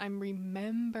 I'm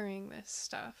remembering this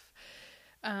stuff.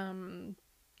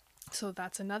 So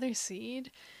that's another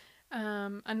seed.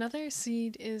 Another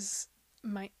seed is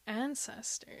my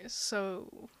ancestors.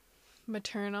 So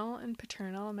maternal and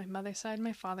paternal on my mother's side,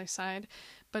 my father's side.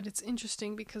 But it's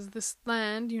interesting because this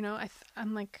land, you know,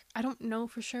 I'm like, I don't know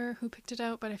for sure who picked it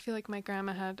out, but I feel like my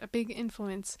grandma had a big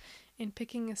influence in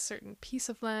picking a certain piece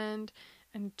of land,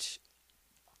 and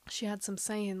she had some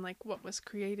say in like what was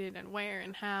created and where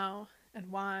and how and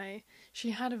why.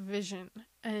 She had a vision,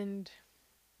 and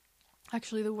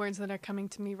Actually, the words that are coming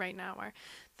to me right now are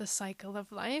the cycle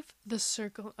of life, the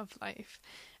circle of life.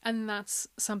 And that's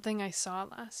something I saw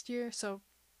last year. So,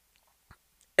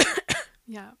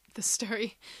 yeah, the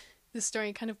story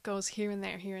kind of goes here and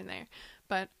there, here and there.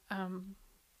 But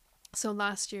so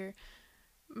last year,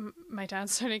 my dad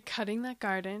started cutting that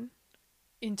garden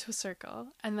into a circle,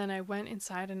 and then I went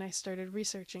inside and I started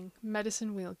researching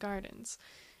medicine wheel gardens,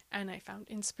 and I found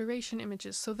inspiration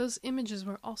images. So those images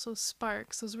were also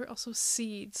sparks, those were also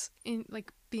seeds in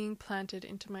like being planted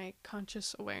into my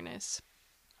conscious awareness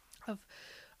of,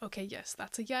 okay, yes,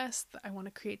 that's a yes, I want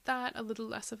to create that, a little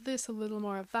less of this, a little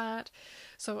more of that.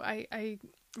 So I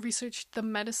researched the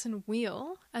medicine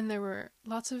wheel, and there were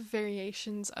lots of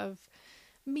variations of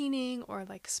meaning or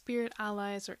like spirit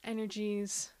allies or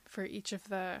energies for each of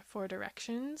the 4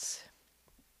 directions.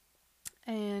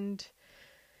 And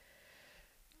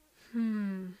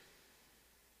and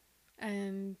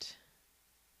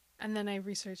then I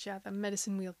researched the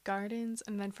medicine wheel gardens,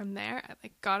 and then from there I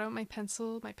like got out my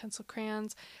pencil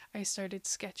crayons. I started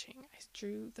sketching. I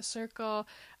drew the circle.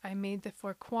 I made the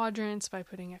 4 quadrants by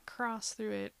putting a cross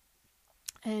through it.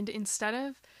 And instead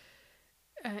of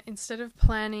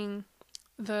planning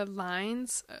the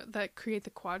lines that create the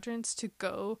quadrants to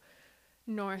go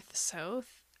north,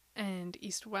 south, and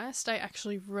east, west, I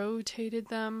actually rotated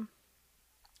them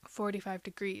 45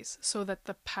 degrees so that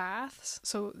the paths,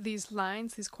 so these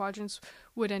lines, these quadrants,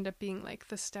 would end up being like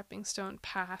the stepping stone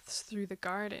paths through the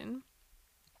garden.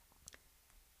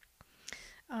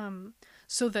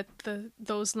 So that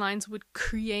those lines would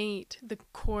create the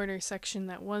quarter section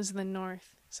that was the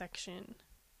north section,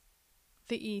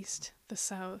 the east, the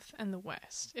south, and the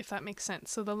west, if that makes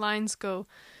sense. So the lines go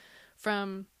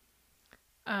from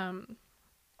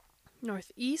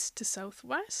northeast to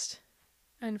southwest,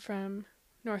 and from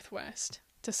northwest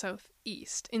to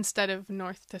southeast, instead of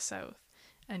north to south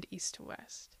and east to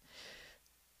west.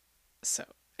 So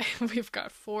we've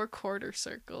got 4 quarter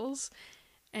circles,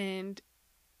 and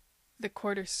the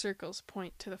quarter circles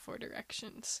point to the 4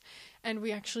 directions. And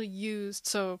we actually used,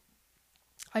 so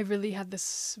I really had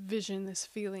this vision, this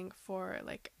feeling for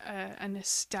like an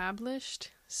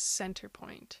established center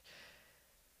point,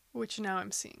 which now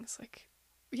I'm seeing. It's like,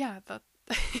 yeah, that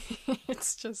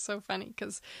it's just so funny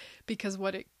because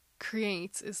what it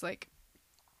creates is like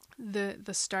the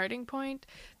starting point,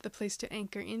 the place to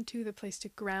anchor into, the place to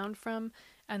ground from,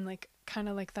 and like kind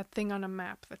of like that thing on a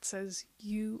map that says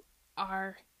you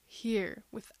are here.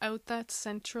 Without that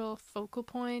central focal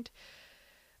point,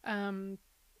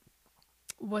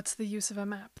 what's the use of a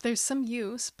map? There's some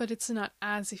use, but it's not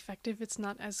as effective, it's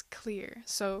not as clear.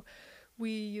 So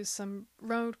we used some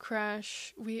road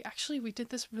crush. We did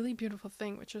this really beautiful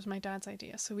thing, which was my dad's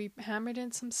idea. So we hammered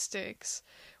in some sticks.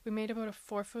 We made about a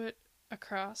 4-foot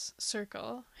across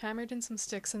circle, hammered in some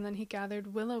sticks, and then he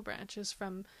gathered willow branches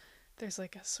from, there's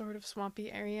like a sort of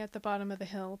swampy area at the bottom of the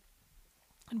hill,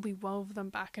 and we wove them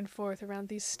back and forth around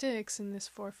these sticks in this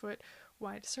 4-foot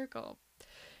wide circle,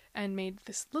 and made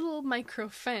this little micro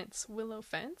fence, willow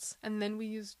fence. And then we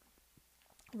used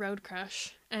road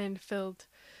crush and filled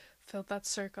that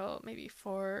circle maybe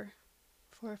 4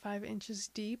 or 5 inches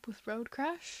deep with road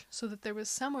crush, so that there was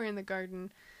somewhere in the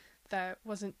garden that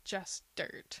wasn't just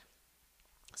dirt,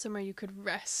 somewhere you could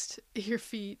rest your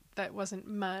feet that wasn't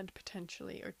mud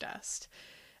potentially or dust.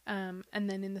 And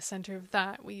then in the center of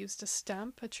that we used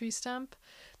a tree stump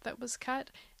that was cut,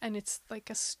 and it's like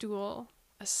a stool,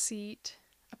 a seat,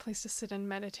 a place to sit and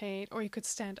meditate, or you could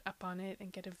stand up on it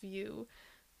and get a view.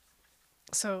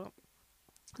 So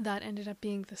that ended up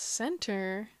being the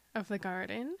center of the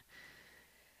garden.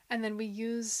 And then we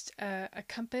used a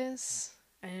compass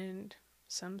and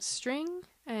some string,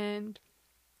 and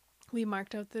we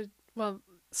marked out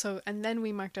then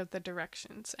we marked out the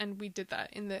directions, and we did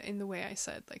that in the way I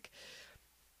said, like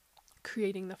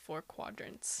creating the 4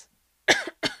 quadrants.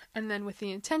 And then with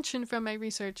the intention from my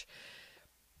research,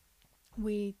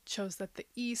 we chose that the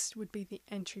east would be the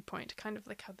entry point, kind of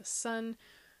like how the sun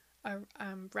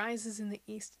rises in the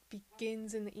east,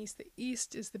 begins in the east. The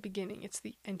east is the beginning, it's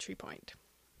the entry point.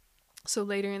 So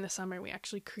later in the summer, we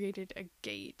actually created a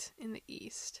gate in the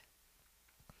east.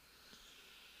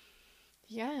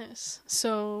 Yes.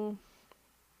 So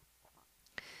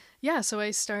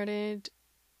I started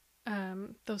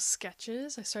those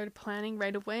sketches. I started planning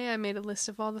right away. I made a list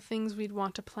of all the things we'd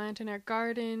want to plant in our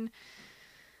garden.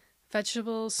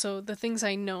 Vegetables, so the things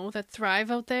I know that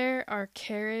thrive out there are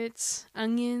carrots,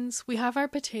 onions. We have our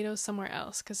potatoes somewhere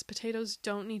else because potatoes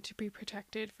don't need to be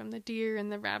protected from the deer and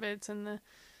the rabbits and the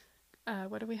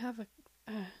what do we have, a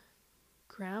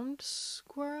ground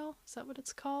squirrel, is that what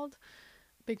it's called?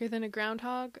 Bigger than a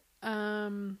groundhog.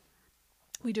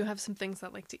 we do have some things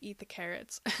that like to eat the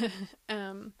carrots.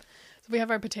 So we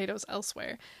have our potatoes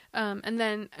elsewhere.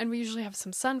 And we usually have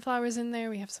some sunflowers in there.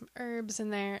 We have some herbs in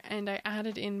there. And I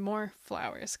added in more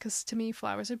flowers because to me,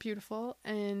 flowers are beautiful.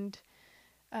 And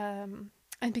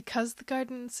because the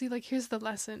garden, see, like, here's the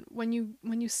lesson. When you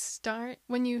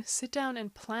sit down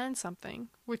and plan something,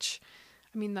 which,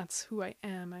 I mean, that's who I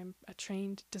am. I'm a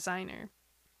trained designer.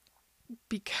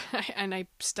 And I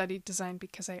studied design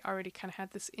because I already kind of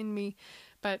had this in me.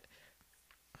 But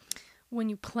when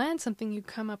you plan something, you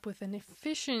come up with an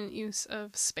efficient use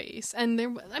of space. And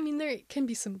there can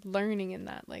be some learning in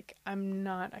that. Like, I'm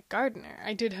not a gardener.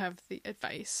 I did have the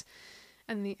advice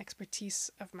and the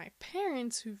expertise of my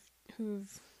parents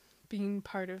who've been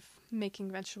part of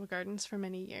making vegetable gardens for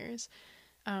many years.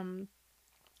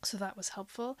 So that was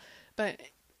helpful. But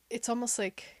it's almost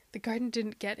like the garden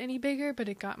didn't get any bigger, but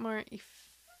it got more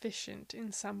efficient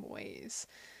in some ways.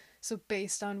 So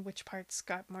based on which parts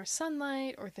got more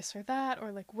sunlight or this or that,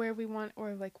 or like where we want,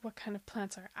 or like what kind of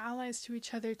plants are allies to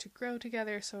each other to grow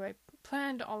together. So I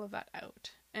planned all of that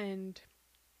out. And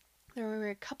there were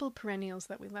a couple perennials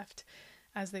that we left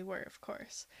as they were, of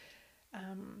course.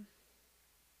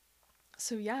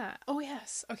 So yeah. Oh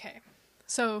yes. Okay.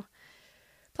 So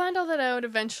planned all that out.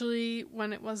 Eventually,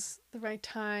 when it was the right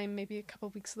time, maybe a couple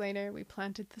weeks later, we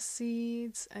planted the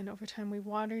seeds, and over time we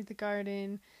watered the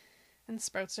garden, and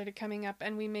sprouts started coming up,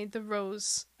 and we made the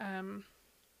rows, trying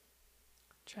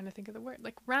to think of the word,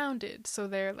 like rounded, so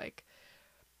they're like,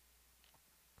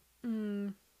 I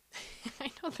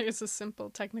know there's a simple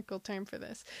technical term for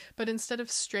this, but instead of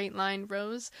straight line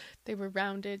rows, they were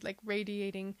rounded, like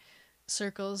radiating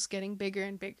circles, getting bigger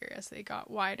and bigger as they got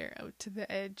wider out to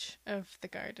the edge of the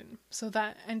garden. So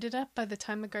that ended up, by the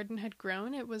time the garden had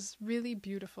grown, it was really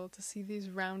beautiful to see these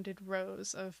rounded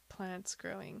rows of plants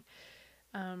growing.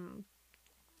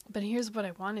 But here's what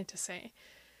I wanted to say.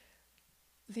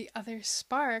 The other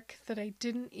spark that I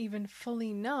didn't even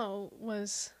fully know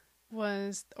was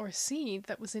or seed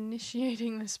that was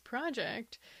initiating this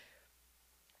project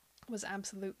was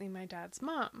absolutely my dad's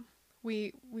mom.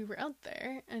 We were out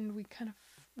there, and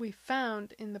we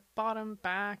found in the bottom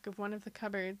back of one of the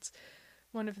cupboards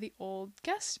one of the old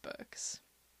guest books.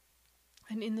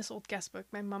 And in this old guest book,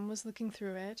 my mom was looking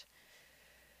through it,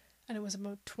 and it was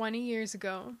about 20 years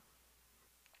ago.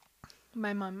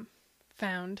 My mom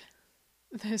found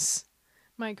this.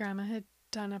 My grandma had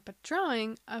done up a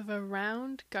drawing of a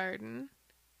round garden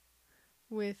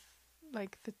with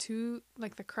like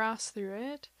the cross through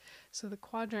it, so the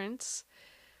quadrants.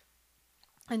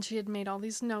 And she had made all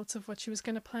these notes of what she was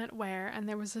going to plant where, and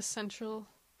there was a central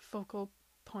focal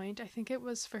point. I think it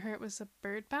was, for her, it was a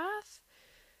bird bath.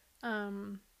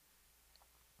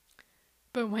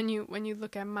 But when you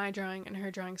look at my drawing and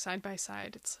her drawing side by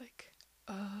side, it's like,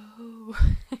 oh,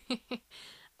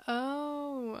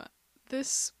 oh,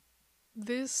 this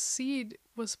seed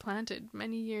was planted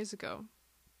many years ago.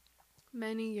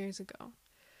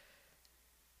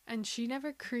 And she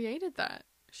never created that.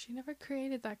 She never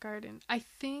created that garden. I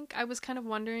think I was kind of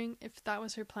wondering if that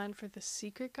was her plan for the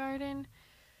secret garden.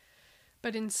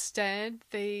 But instead,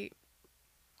 they,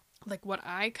 like what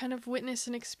I kind of witnessed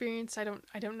and experienced, I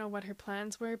don't know what her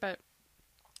plans were, but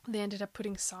they ended up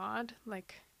putting sod,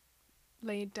 like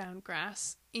laid down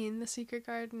grass in the secret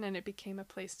garden, and it became a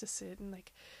place to sit and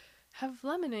like have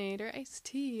lemonade or iced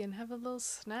tea and have a little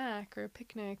snack or a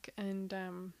picnic. And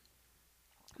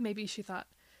maybe she thought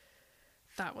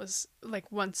that was like,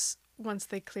 once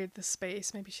they cleared the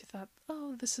space, maybe she thought,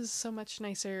 oh, this is so much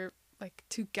nicer, like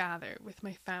to gather with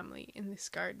my family in this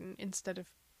garden instead of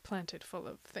planted full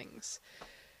of things.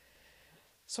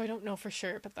 So I don't know for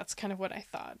sure, but that's kind of what I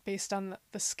thought based on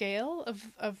the scale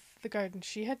of the garden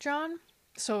she had drawn.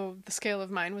 So the scale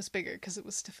of mine was bigger because it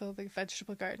was to fill the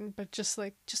vegetable garden, but just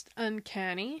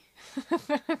uncanny,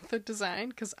 the design,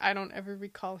 because I don't ever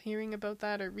recall hearing about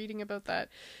that or reading about that.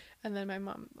 And then my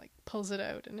mom like pulls it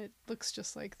out, and it looks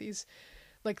just like these,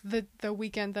 like the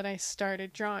weekend that I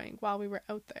started drawing while we were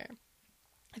out there.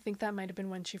 I think that might have been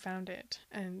when she found it.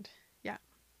 And yeah,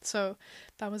 so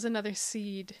that was another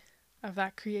seed of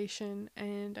that creation,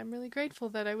 and I'm really grateful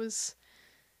that I was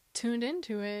tuned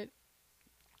into it.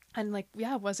 And like,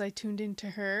 yeah, was I tuned into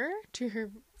her, to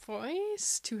her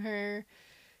voice, to her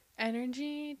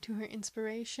energy, to her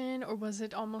inspiration, or was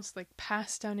it almost like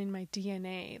passed down in my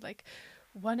DNA? Like,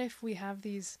 what if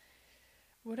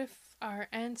our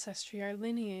ancestry, our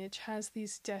lineage has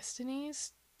these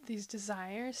destinies, these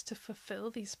desires to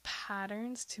fulfill, these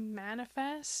patterns to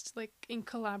manifest, like in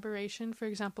collaboration, for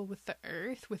example, with the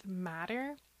earth, with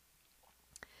matter.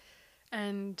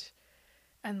 And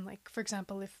like, for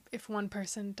example, if one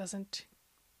person doesn't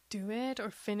do it or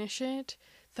finish it,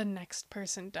 the next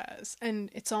person does.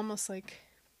 And it's almost like,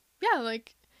 yeah,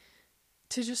 like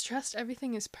to just trust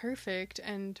everything is perfect.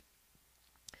 And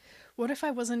what if I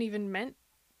wasn't even meant,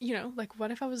 like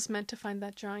what if I was meant to find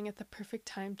that drawing at the perfect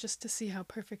time just to see how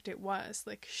perfect it was?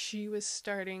 Like she was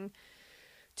starting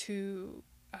to,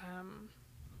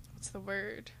 what's the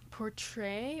word?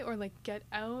 Portray or like get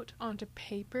out onto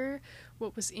paper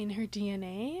what was in her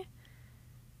DNA.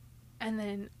 And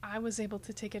then I was able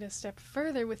to take it a step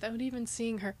further without even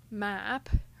seeing her map,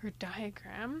 her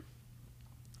diagram.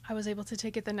 I was able to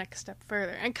take it the next step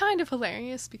further. And kind of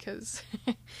hilarious because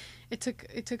it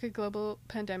took a global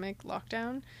pandemic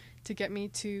lockdown to get me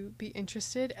to be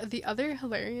interested. The other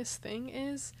hilarious thing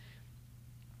is,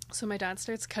 so my dad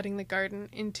starts cutting the garden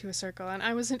into a circle, and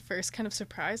I was at first kind of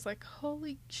surprised, like,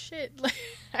 holy shit, like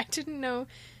I didn't know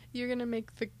you're gonna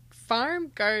make the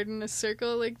farm garden a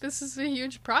circle, like this is a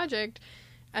huge project.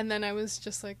 And then I was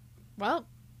just like, well,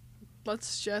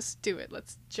 let's just do it,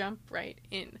 let's jump right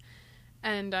in.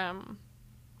 And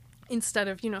instead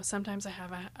of, sometimes I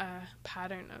have a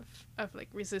pattern of like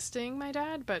resisting my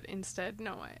dad, but instead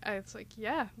no, I was like,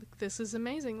 yeah, this is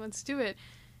amazing, let's do it.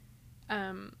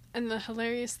 And the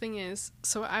hilarious thing is,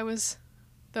 so I was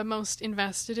the most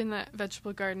invested in that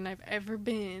vegetable garden I've ever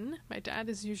been. My dad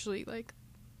is usually like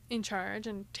in charge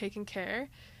and taking care.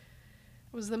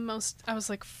 I was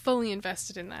like fully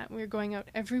invested in that. We were going out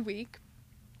every week,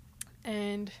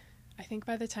 and I think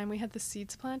by the time we had the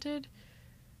seeds planted,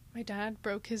 my dad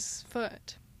broke his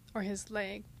foot or his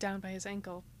leg down by his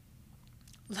ankle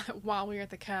while we were at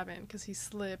the cabin because he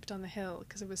slipped on the hill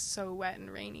because it was so wet and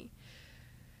rainy.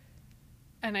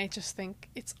 And I just think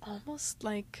it's almost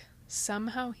like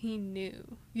somehow he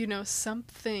knew,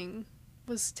 something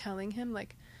was telling him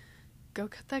like, go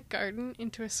cut that garden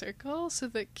into a circle so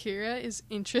that Kira is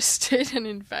interested and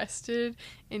invested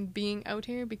in being out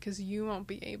here because you won't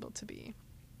be able to be.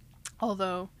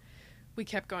 Although we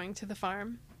kept going to the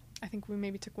farm. I think we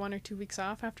maybe took 1 or 2 weeks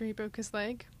off after he broke his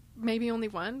leg. Maybe only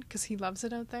one because he loves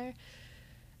it out there.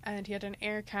 And he had an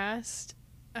air cast.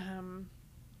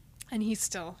 And he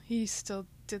still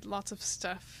did lots of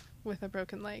stuff with a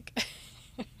broken leg.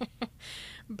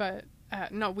 But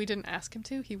no, we didn't ask him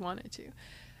to. He wanted to.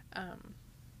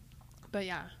 But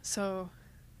yeah, so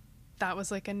that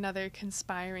was like another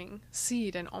conspiring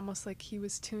seed, and almost like he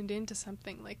was tuned into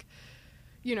something. Like,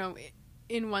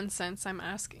 in one sense I'm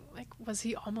asking, like, was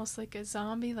he almost like a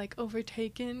zombie, like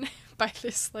overtaken by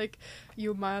this, like,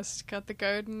 you must cut the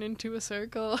garden into a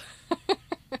circle?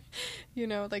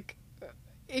 Like,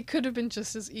 it could have been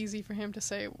just as easy for him to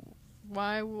say,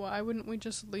 why wouldn't we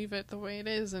just leave it the way it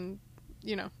is? And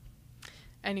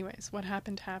anyways, what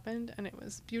happened, and it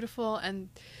was beautiful. And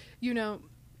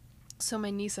so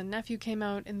my niece and nephew came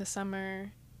out in the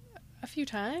summer a few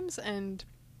times, and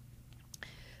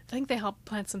I think they helped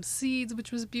plant some seeds,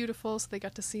 which was beautiful. So they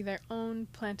got to see their own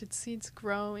planted seeds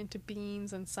grow into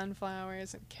beans and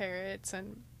sunflowers and carrots,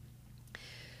 and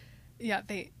yeah,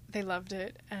 they loved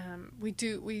it. We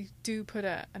do put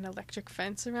an electric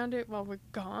fence around it while we're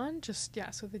gone, just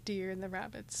so the deer and the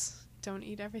rabbits don't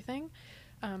eat everything.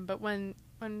 But when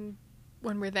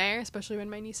we're there, especially when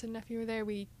my niece and nephew were there,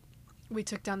 we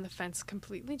took down the fence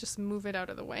completely, just move it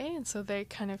out of the way, and so they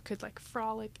kind of could like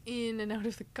frolic in and out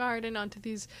of the garden onto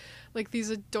these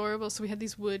adorable, so we had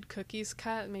these wood cookies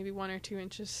cut, maybe 1 or 2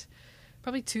 inches,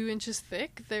 probably 2 inches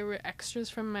thick. They were extras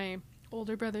from my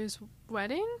older brother's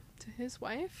wedding to his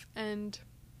wife, and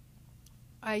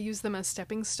I used them as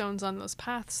stepping stones on those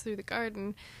paths through the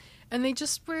garden, and they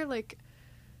just were like,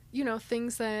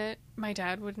 things that my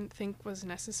dad wouldn't think was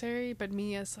necessary, but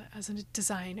me as a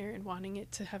designer and wanting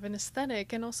it to have an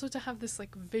aesthetic and also to have this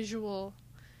like visual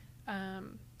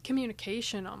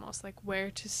communication, almost like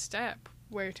where to step,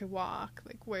 where to walk,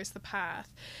 like where's the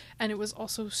path. And it was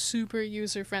also super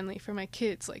user friendly for my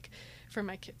kids,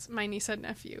 my niece and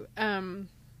nephew,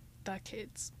 the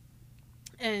kids.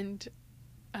 And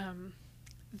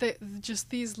just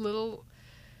these little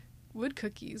wood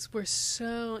cookies were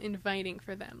so inviting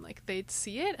for them. Like, they'd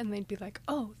see it and they'd be like,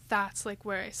 oh, that's like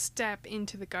where I step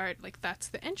into the garden, like that's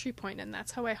the entry point, and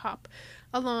that's how I hop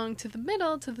along to the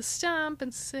middle to the stump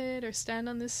and sit or stand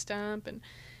on this stump.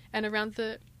 And around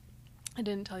I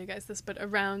didn't tell you guys this, but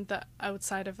around the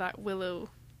outside of that willow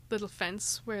little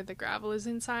fence where the gravel is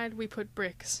inside, we put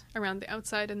bricks around the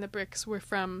outside, and the bricks were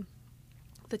from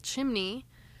the chimney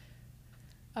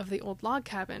of the old log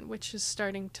cabin, which is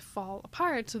starting to fall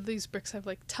apart. So these bricks have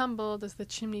like tumbled. As the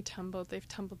chimney tumbled, they've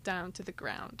tumbled down to the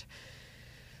ground.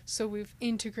 So we've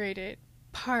integrated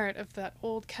part of that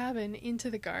old cabin into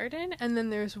the garden. And then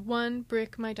there's one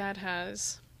brick my dad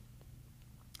has.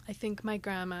 I think my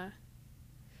grandma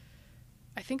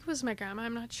I think it was my grandma,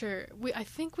 I'm not sure. I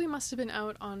think we must have been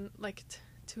out on like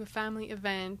to a family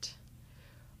event,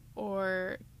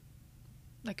 or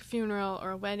like a funeral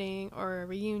or a wedding or a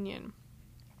reunion.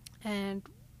 And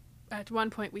at one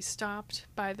point we stopped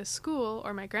by the school,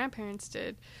 or my grandparents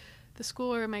did, the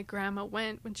school where my grandma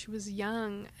went when she was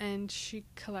young, and she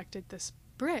collected this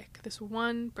brick, this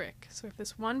one brick. So if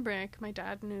this one brick, my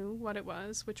dad knew what it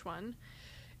was, which one.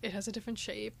 It has a different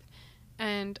shape,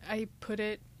 and I put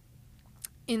it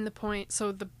in the point.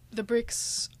 So the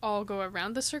bricks all go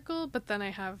around the circle, but then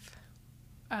I have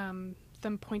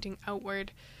them pointing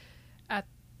outward at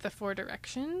the 4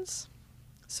 directions.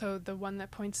 So the one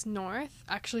that points north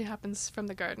actually happens from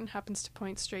the garden, happens to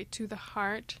point straight to the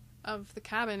heart of the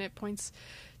cabin. It points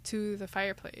to the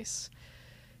fireplace.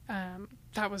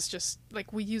 That was just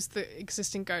like, we used the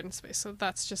existing garden space, so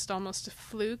that's just almost a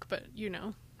fluke, but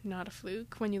not a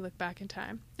fluke when you look back in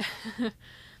time.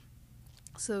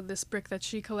 So this brick that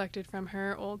she collected from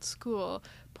her old school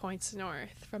points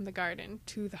north from the garden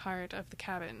to the heart of the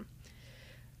cabin.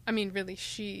 I mean, really,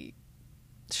 she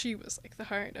was like the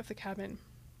heart of the cabin.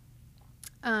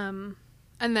 And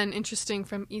then, interesting,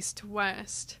 from east to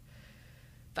west,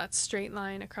 that straight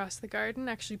line across the garden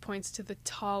actually points to the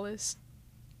tallest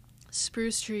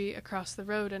spruce tree across the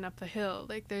road and up the hill.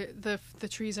 Like the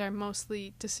trees are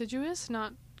mostly deciduous,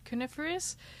 not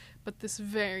coniferous, but this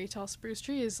very tall spruce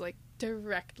tree is like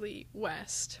directly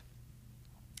west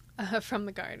from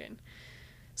the garden.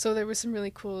 So there were some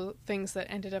really cool things that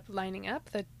ended up lining up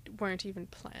that weren't even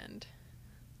planned.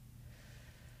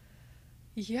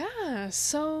 Yeah,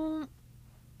 so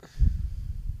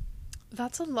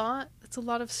that's a lot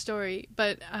of story,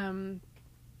 but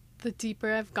the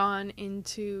deeper I've gone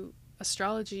into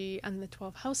astrology and the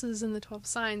 12 houses and the 12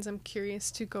 signs, I'm curious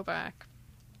to go back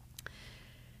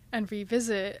and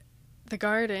revisit the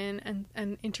garden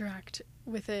and interact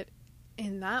with it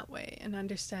in that way and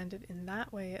understand it in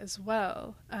that way as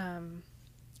well.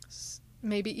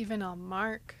 Maybe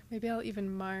I'll even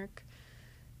mark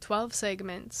 12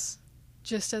 segments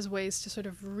just as ways to sort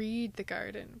of read the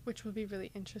garden, which will be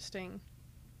really interesting.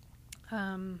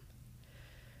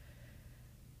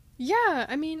 Yeah,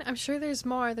 I mean, I'm sure there's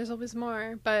always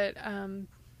more, but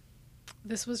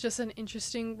this was just an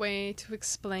interesting way to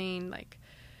explain, like,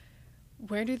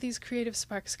 where do these creative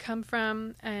sparks come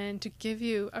from, and to give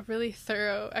you a really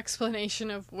thorough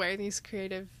explanation of where these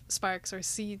creative sparks or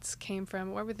seeds came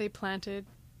from, where were they planted.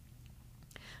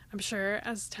 I'm sure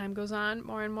as time goes on,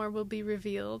 more and more will be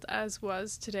revealed, as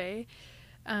was today.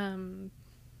 But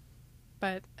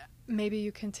maybe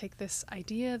you can take this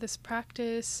idea, this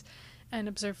practice, and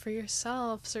observe for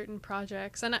yourself certain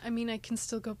projects. And I mean, I can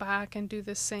still go back and do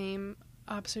the same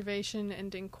observation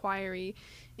and inquiry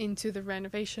into the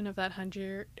renovation of that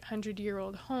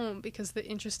 100-year-old home, because the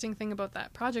interesting thing about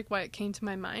that project, why it came to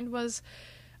my mind, was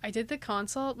I did the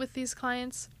consult with these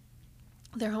clients.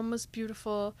 Their home was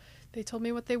beautiful. They told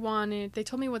me what they wanted. They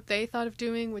told me what they thought of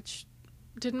doing, which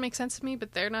didn't make sense to me,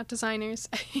 but they're not designers.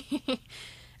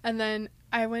 And then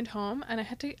I went home, and I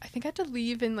think I had to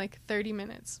leave in like 30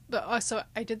 minutes. But so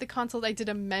I did the consult, I did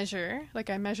a measure,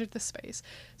 like I measured the space.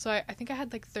 So I think I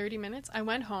had like 30 minutes. I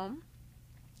went home,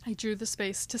 I drew the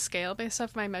space to scale based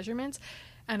off my measurements,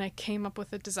 and I came up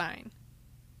with a design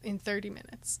in 30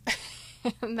 minutes.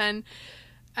 and then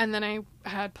I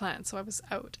had plans, so I was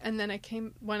out. And then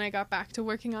when I got back to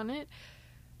working on it,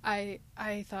 I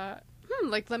thought,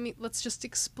 let's just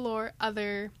explore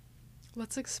other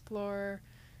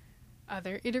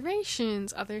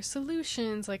iterations, other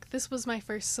solutions. Like, this was my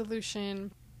first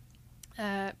solution.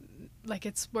 Like,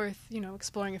 it's worth,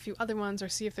 exploring a few other ones or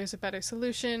see if there's a better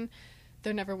solution.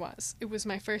 There never was. It was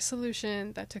my first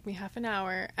solution that took me half an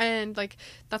hour. And like,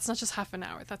 that's not just half an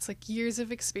hour. That's like years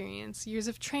of experience, years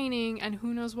of training, and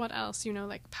who knows what else,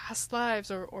 like past lives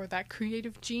or that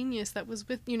creative genius that was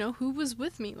with, who was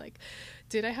with me. Like,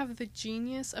 did I have the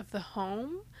genius of the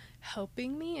home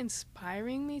helping me,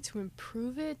 inspiring me to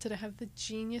improve it? Did I have the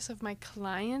genius of my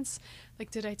clients? Like,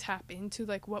 did I tap into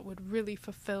like what would really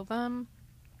fulfill them?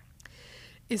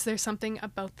 Is there something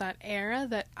about that era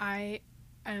that I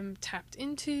am tapped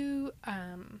into?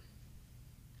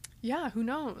 Yeah, who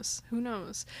knows?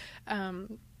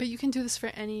 But you can do this for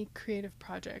any creative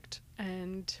project.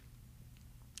 And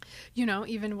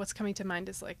even what's coming to mind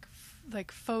is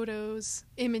like photos,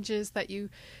 images that you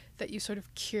sort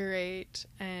of curate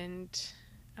and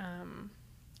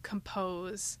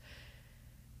compose.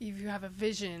 If you have a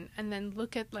vision, and then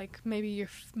look at like maybe your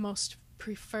most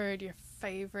preferred, your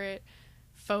favorite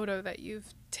photo that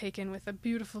you've taken with a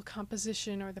beautiful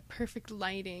composition, or the perfect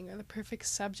lighting, or the perfect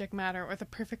subject matter, or the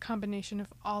perfect combination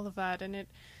of all of that, and it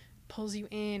pulls you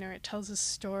in, or it tells a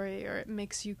story, or it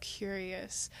makes you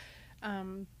curious,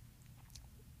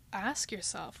 ask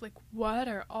yourself, like, what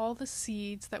are all the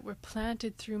seeds that were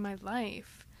planted through my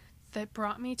life that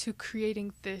brought me to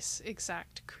creating this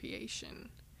exact creation?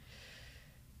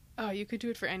 Oh, you could do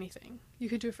it for anything. You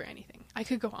could do it for anything. I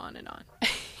could go on and on.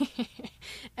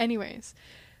 Anyways,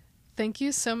 thank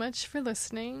you so much for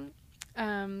listening.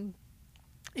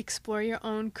 Explore your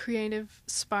own creative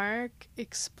spark.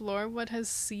 Explore what has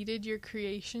seeded your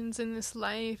creations in this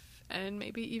life and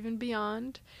maybe even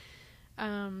beyond.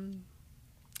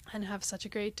 And have such a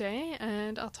great day,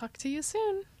 and I'll talk to you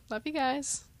soon. Love you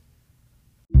guys.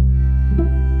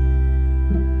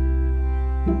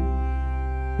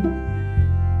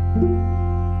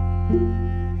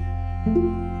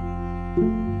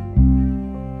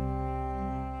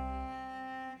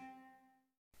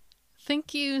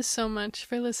 Thank you so much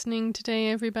for listening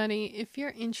today, everybody. If you're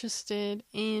interested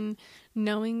in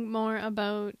knowing more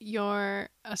about your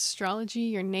astrology,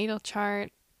 your natal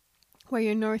chart, where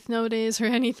your North Node is, or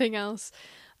anything else,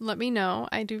 let me know.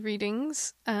 I do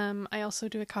readings. I also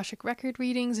do Akashic Record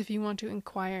readings if you want to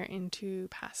inquire into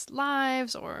past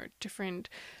lives or different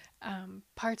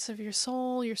parts of your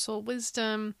soul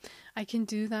wisdom. I can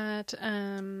do that.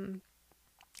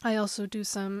 I also do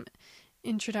some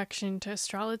introduction to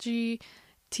astrology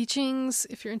teachings.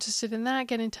 If you're interested in that,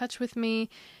 get in touch with me.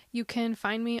 You can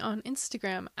find me on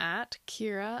Instagram at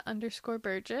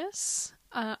Kira_Burgess,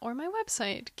 or my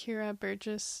website,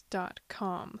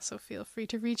 kiraburgess.com. So feel free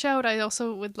to reach out. I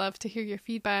also would love to hear your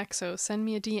feedback, so send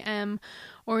me a DM,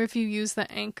 or if you use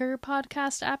the Anchor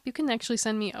podcast app, you can actually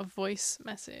send me a voice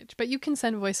message. But you can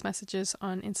send voice messages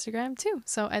on Instagram too.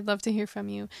 So I'd love to hear from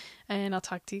you, and I'll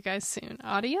talk to you guys soon.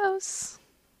 Adios!